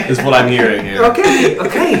day, is what I'm hearing here.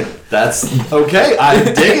 Okay. That's okay. I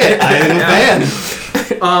dig it. I am a fan.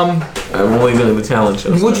 I'm only doing the talent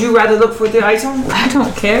show. Would you rather look for the item? I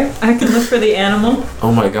don't care. I can look for the animal.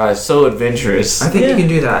 Oh my god, so adventurous. I think you can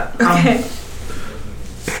do that. Okay.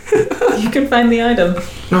 You can find the item.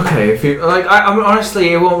 Okay. If you like, I mean,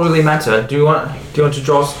 honestly, it won't really matter. Do you want to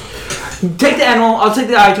draw? Take the animal. I'll take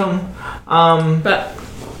the item. But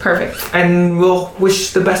perfect. And we'll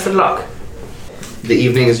wish the best of luck. The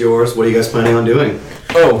evening is yours. What are you guys planning on doing?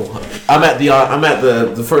 Oh, I'm at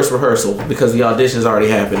the first rehearsal because the audition's already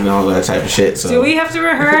happened and all that type of shit. So do we have to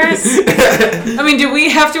rehearse? I mean, do we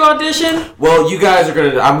have to audition? Well, you guys are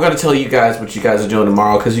gonna. I'm gonna tell you guys what you guys are doing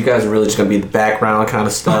tomorrow because you guys are really just gonna be the background kind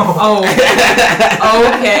of stuff. Oh,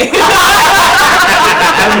 okay.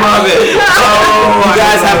 I love it. You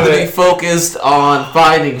guys have to be focused on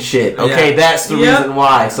finding shit. Okay, that's the reason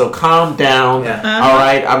why. So calm down. Yeah. All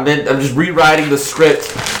right, I'm just rewriting the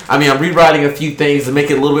script. I mean, I'm rewriting a few things to make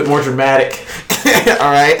it a little bit more dramatic.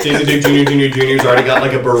 All right. Daisy Duke Junior's already got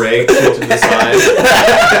like a beret to the side.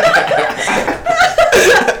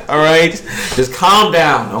 All right, just calm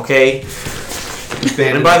down, okay?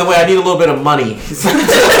 And by the way, I need a little bit of money.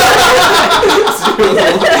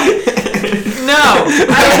 No,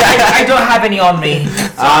 I don't have any on me.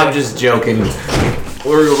 I'm just joking.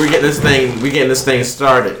 We're getting this thing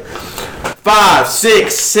started. 5,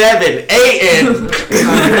 6, 7, 8, and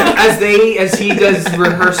as he does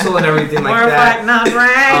rehearsal and everything like that.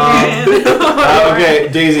 Okay,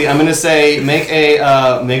 Daisy, I'm gonna say make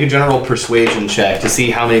a general persuasion check to see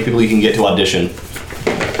how many people you can get to audition.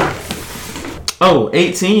 Oh,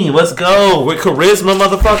 18. Let's go. With charisma,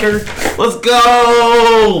 motherfucker. Let's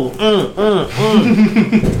go.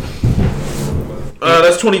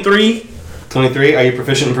 That's 23. 23. Are you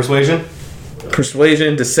proficient in persuasion?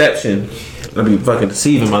 Persuasion, deception. I'll be fucking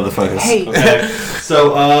deceiving motherfuckers. Hey. Okay.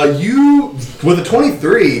 So you with a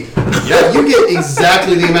 23, you get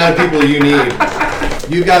exactly the amount of people you need.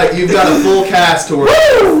 You've got a full cast to work.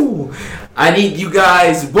 Woo! I need you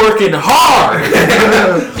guys working hard.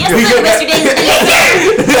 Yes, sir, Mr. Daisy.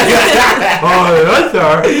 Oh, that's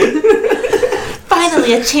alright.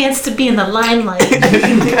 Finally, a chance to be in the limelight. You're gonna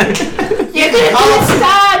do it,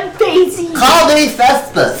 Stan, Daisy. Call me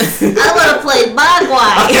Festus. I want to play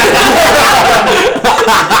Mogwai.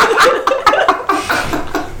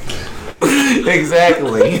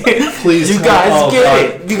 Exactly. Please, you guys get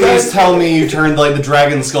it. You guys tell me you turned like the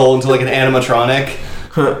dragon skull into like an animatronic.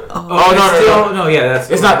 No, that's.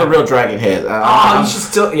 It's not the real dragon head. You should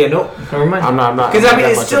still. Yeah, no, never mind. I'm not. Because I mean,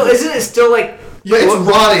 it's still. Isn't it still like Yeah, it's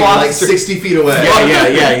rotting like 60 feet away.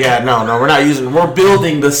 Yeah. No, we're not using. We're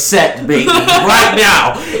building the set, baby, right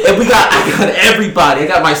now. And I got everybody. I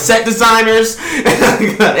got my set designers.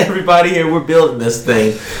 I got everybody here. We're building this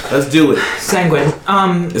thing. Let's do it. Sanguine.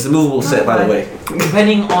 It's a movable set, by the way.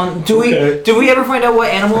 Depending on, do we ever find out what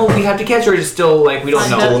animal we have to catch, or is it still like we don't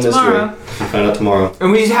Find know? out tomorrow. We'll find out tomorrow.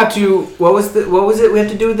 And we just have to. What was it we have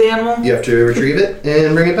to do with the animal? You have to retrieve it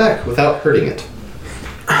and bring it back without hurting it.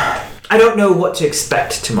 I don't know what to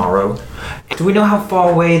expect tomorrow. Do we know how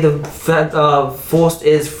far away the forest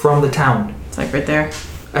is from the town? It's like right there.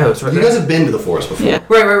 Oh, it's right You there. guys have been to the forest before. Yeah.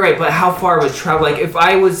 Right. But how far was travel? Like, if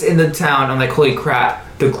I was in the town, I'm like, holy crap!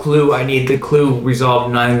 I need the clue resolved,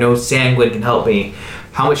 and I know Sanguine can help me.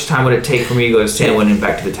 How much time would it take for me to go to Sanguine and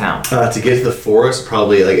back to the town? To get to the forest,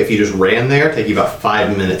 probably like if you just ran there, it'd take you about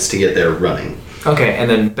 5 minutes to get there running. Okay, and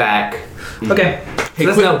then back. Okay.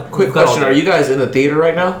 Hey, So quick question. Are you guys in the theater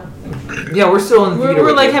right now? Yeah, we're still in the theater. We're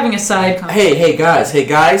with like you. having a side conversation. Hey guys,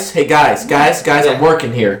 I'm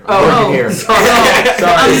working here. Oh. Here.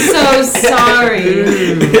 I'm so sorry,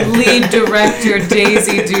 lead director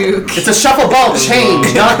Daisy Duke. It's a shuffle ball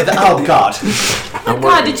change, not the. Oh God.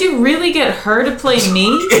 God, did you really get her to play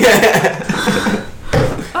me?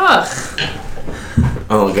 Ugh.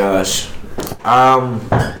 Oh gosh.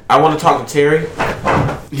 I want to talk to Terry.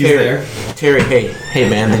 He's there. Terry, hey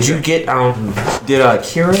man, did you get did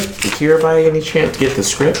Kira by any chance get the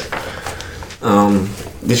script?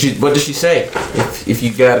 What did she say? If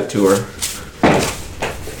you got it to her,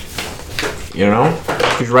 you know,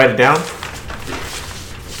 could you write it down?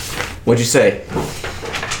 What'd you say?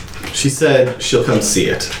 She said she'll come see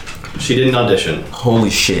it. She didn't audition. Holy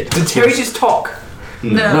shit! Did Terry just talk?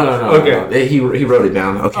 No. Okay. He wrote it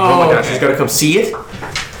down. Okay. Oh my gosh, she's gotta come see it.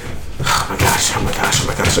 Oh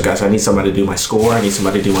my gosh! I need somebody to do my score. I need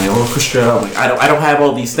somebody to do my orchestra. Like, I don't have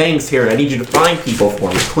all these things here. I need you to find people for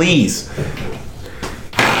me, please.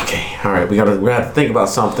 Okay. All right. We gotta have to think about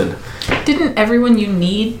something. Didn't everyone you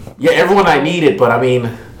need? Yeah, everyone I needed, but I mean,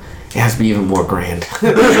 it has to be even more grand.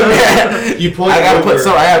 You point. I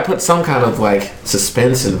gotta put some kind of like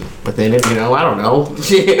suspense in, but then I don't know. Is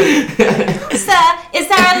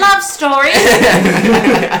there a love story?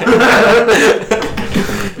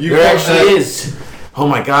 There actually is. Oh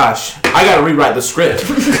my gosh. I gotta rewrite the script.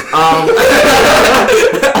 Implying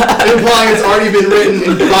it's already been written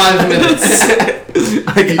in 5 minutes.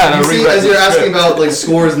 I gotta You see, rewrite as the you're asking script. about like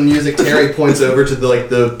scores and music, Terry points over to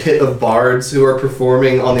the pit of bards who are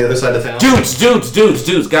performing on the other side of town. Dudes,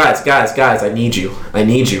 guys, I need you.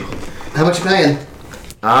 How much you paying?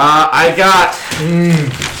 I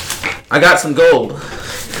got some gold.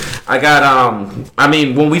 I got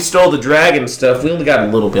when we stole the dragon stuff, we only got a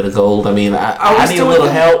little bit of gold. I mean, I need a little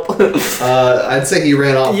help. I'd say he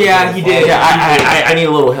ran off. Yeah, he did. Yeah, I need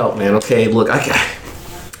a little help, man. Okay, look,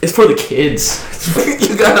 it's for the kids.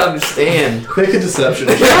 You gotta understand. Make a deception.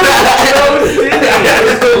 Do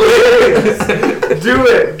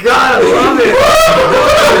it. God, I love it.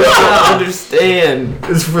 You gotta understand.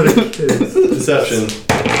 It's for the kids. Deception.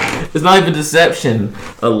 It's not even deception.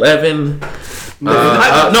 11. No.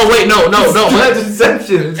 That's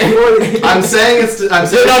deception. I'm saying it's. I'm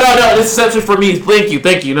saying No. This is deception for me. Thank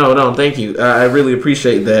you. No, thank you. I really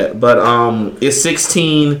appreciate that. But it's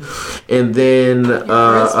 16, and then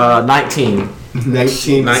 19.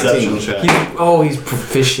 19 deception check. He's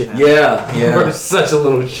proficient. Yeah. We're such a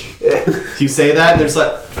little shit. You say that, and there's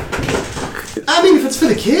like. I mean, if it's for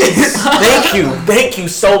the kids. Thank you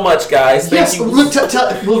so much, guys. Yes, Thank you.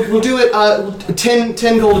 look, we'll do it. 10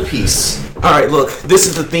 gold apiece. All right, look. This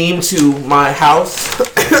is the theme to my house.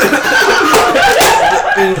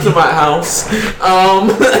 I'm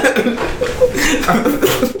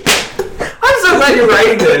so glad you're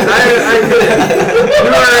writing this.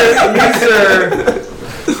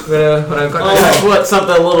 That's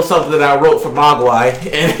a little something that I wrote for Mogwai.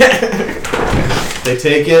 They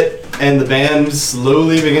take it, and the band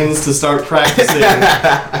slowly begins to start practicing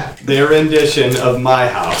their rendition of My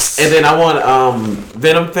House. And then I want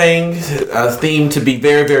Venom Fang theme to be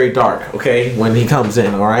very, very dark, okay? When he comes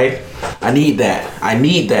in, alright? I need that.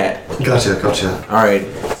 Gotcha. Alright.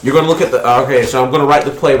 You're gonna look at the okay, so I'm gonna write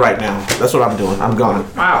the play right now. That's what I'm doing. I'm gone.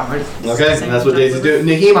 Wow. Okay, and that's what Daisy's doing.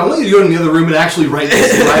 Naheem, I want you to go in the other room and actually write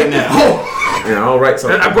this right now. Yeah, I'll write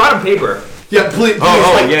something. I brought him paper. Yeah, please.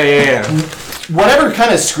 Yeah. Whatever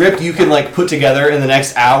kind of script you could like put together in the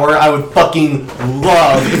next hour, I would fucking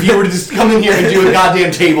love if you were to just come in here and do a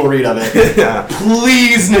goddamn table read of it. Yeah.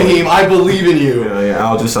 Please, Naheem, I believe in you. Yeah,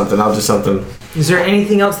 I'll do something. Is there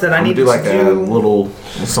anything else that I need do to like a do? little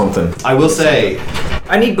something. I will say,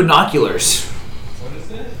 I need binoculars.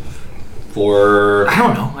 For I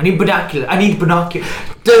don't know. I need binoculars.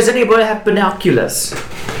 Does anybody have binoculars?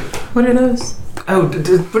 What are those? Oh,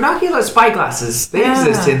 binocular spy glasses. They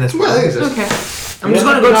exist in this Well, world. they exist. Okay. I'm just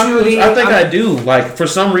gonna go to the. I think I do. Like, for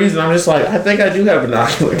some reason, I'm just like, I think I do have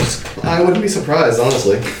binoculars. I wouldn't be surprised,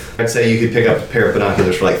 honestly. I'd say you could pick up a pair of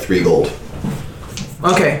binoculars for like 3 gold.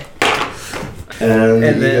 Okay. And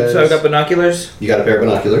then, so I've got binoculars. You got a pair of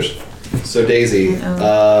binoculars. So Daisy,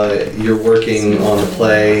 you're working on the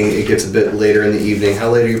play. It gets a bit later in the evening. How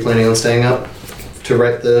late are you planning on staying up to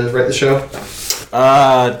write the show?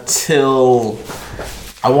 Till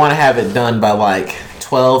I want to have it done by like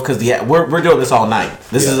 12, because we're doing this all night.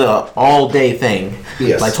 This is a all day thing,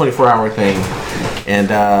 like 24-hour thing,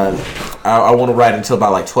 and I want to write until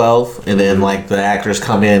about like 12, and then like the actors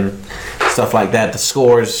come in, stuff like that. The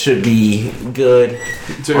scores should be good,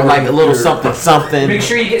 or like a little something. Make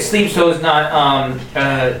sure you get sleep so it's not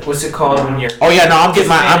what's it called when you're. Oh yeah, no, I'm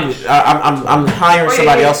getting I'm hiring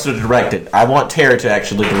somebody else to direct it. I want Terry to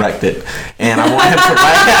actually direct it, and I want him to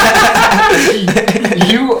write.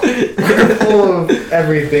 You are full of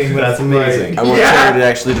everything. That's amazing. I want Terry to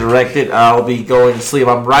actually direct it. I'll be going to sleep.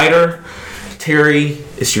 I'm writer. Terry,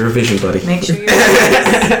 it's your vision, buddy. Make sure you're.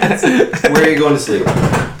 Where are you going to sleep?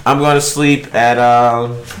 I'm going to sleep at.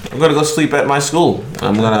 I'm going to go sleep at my school.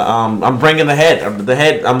 I'm bringing the head.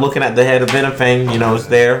 I'm looking at the head of Venifang. It's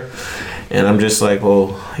there, and I'm just like,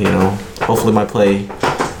 well, hopefully my play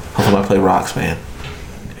rocks, man.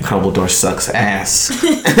 Crumbledore sucks ass.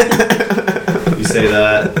 You say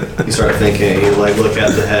that. You start thinking. You look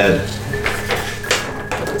at the head.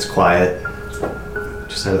 It's quiet.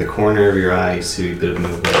 Just out of the corner of your eye, you see a bit of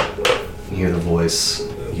movement. You hear the voice.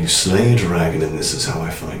 You slay a dragon, and this is how I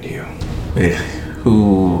find you.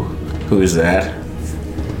 Who is that?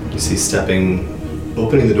 You see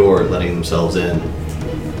opening the door and letting themselves in.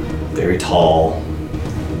 Very tall,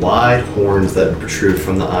 wide horns that protrude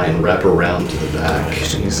from the eye and wrap around to the back.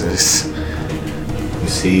 Jesus. You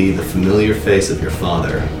see the familiar face of your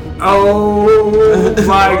father. Oh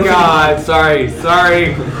my God! Sorry.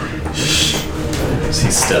 As he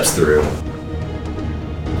steps through.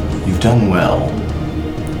 You've done well.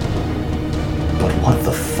 But what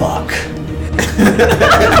the fuck?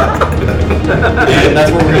 And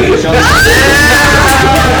that's where we're going to jump.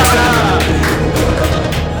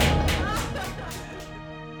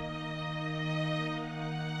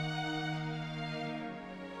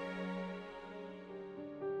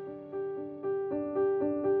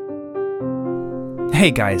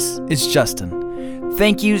 Hey guys, it's Justin.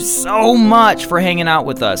 Thank you so much for hanging out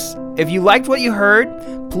with us. If you liked what you heard,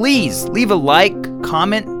 please leave a like,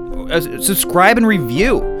 comment, subscribe, and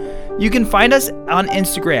review. You can find us on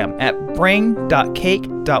Instagram at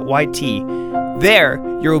bring.cake.yt. There,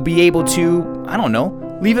 you'll be able to,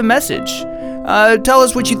 leave a message. Tell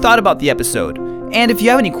us what you thought about the episode. And if you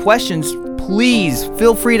have any questions, please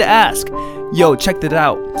feel free to ask. Yo, check that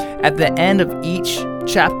out. At the end of each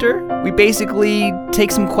chapter, we basically take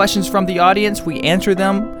some questions from the audience, we answer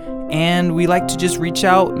them, and we like to just reach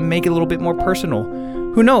out and make it a little bit more personal.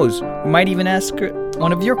 Who knows? We might even ask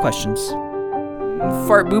one of your questions.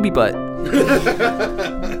 Fart booby butt.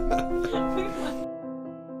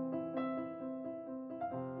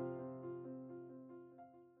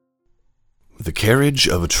 The carriage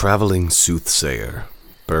of a traveling soothsayer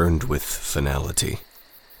burned with finality.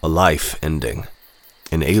 A life ending.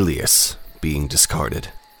 An alias being discarded.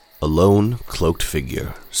 A lone, cloaked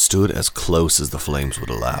figure stood as close as the flames would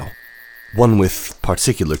allow. One with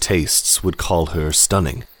particular tastes would call her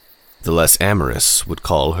stunning. The less amorous would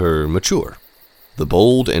call her mature. The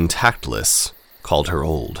bold and tactless called her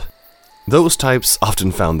old. Those types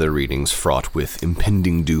often found their readings fraught with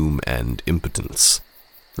impending doom and impotence.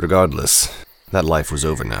 Regardless, that life was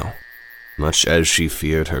over now, much as she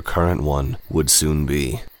feared her current one would soon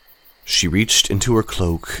be. She reached into her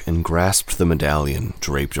cloak and grasped the medallion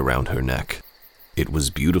draped around her neck. It was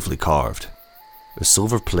beautifully carved. A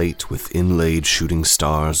silver plate with inlaid shooting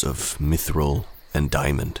stars of mithril and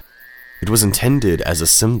diamond. It was intended as a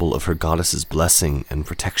symbol of her goddess's blessing and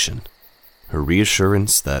protection, her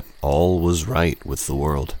reassurance that all was right with the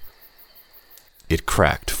world. It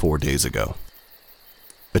cracked 4 days ago.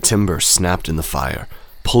 A timber snapped in the fire,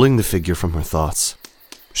 pulling the figure from her thoughts.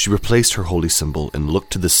 She replaced her holy symbol and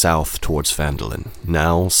looked to the south towards Phandalin,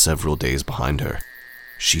 now several days behind her.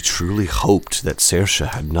 She truly hoped that Saoirse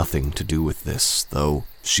had nothing to do with this, though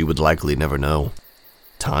she would likely never know.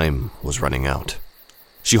 Time was running out.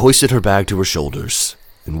 She hoisted her bag to her shoulders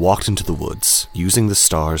and walked into the woods, using the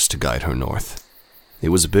stars to guide her north. It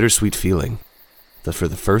was a bittersweet feeling that for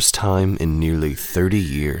the first time in nearly 30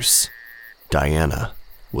 years, Diana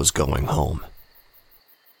was going home.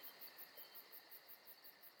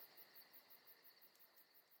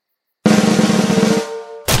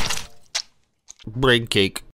 brain cake.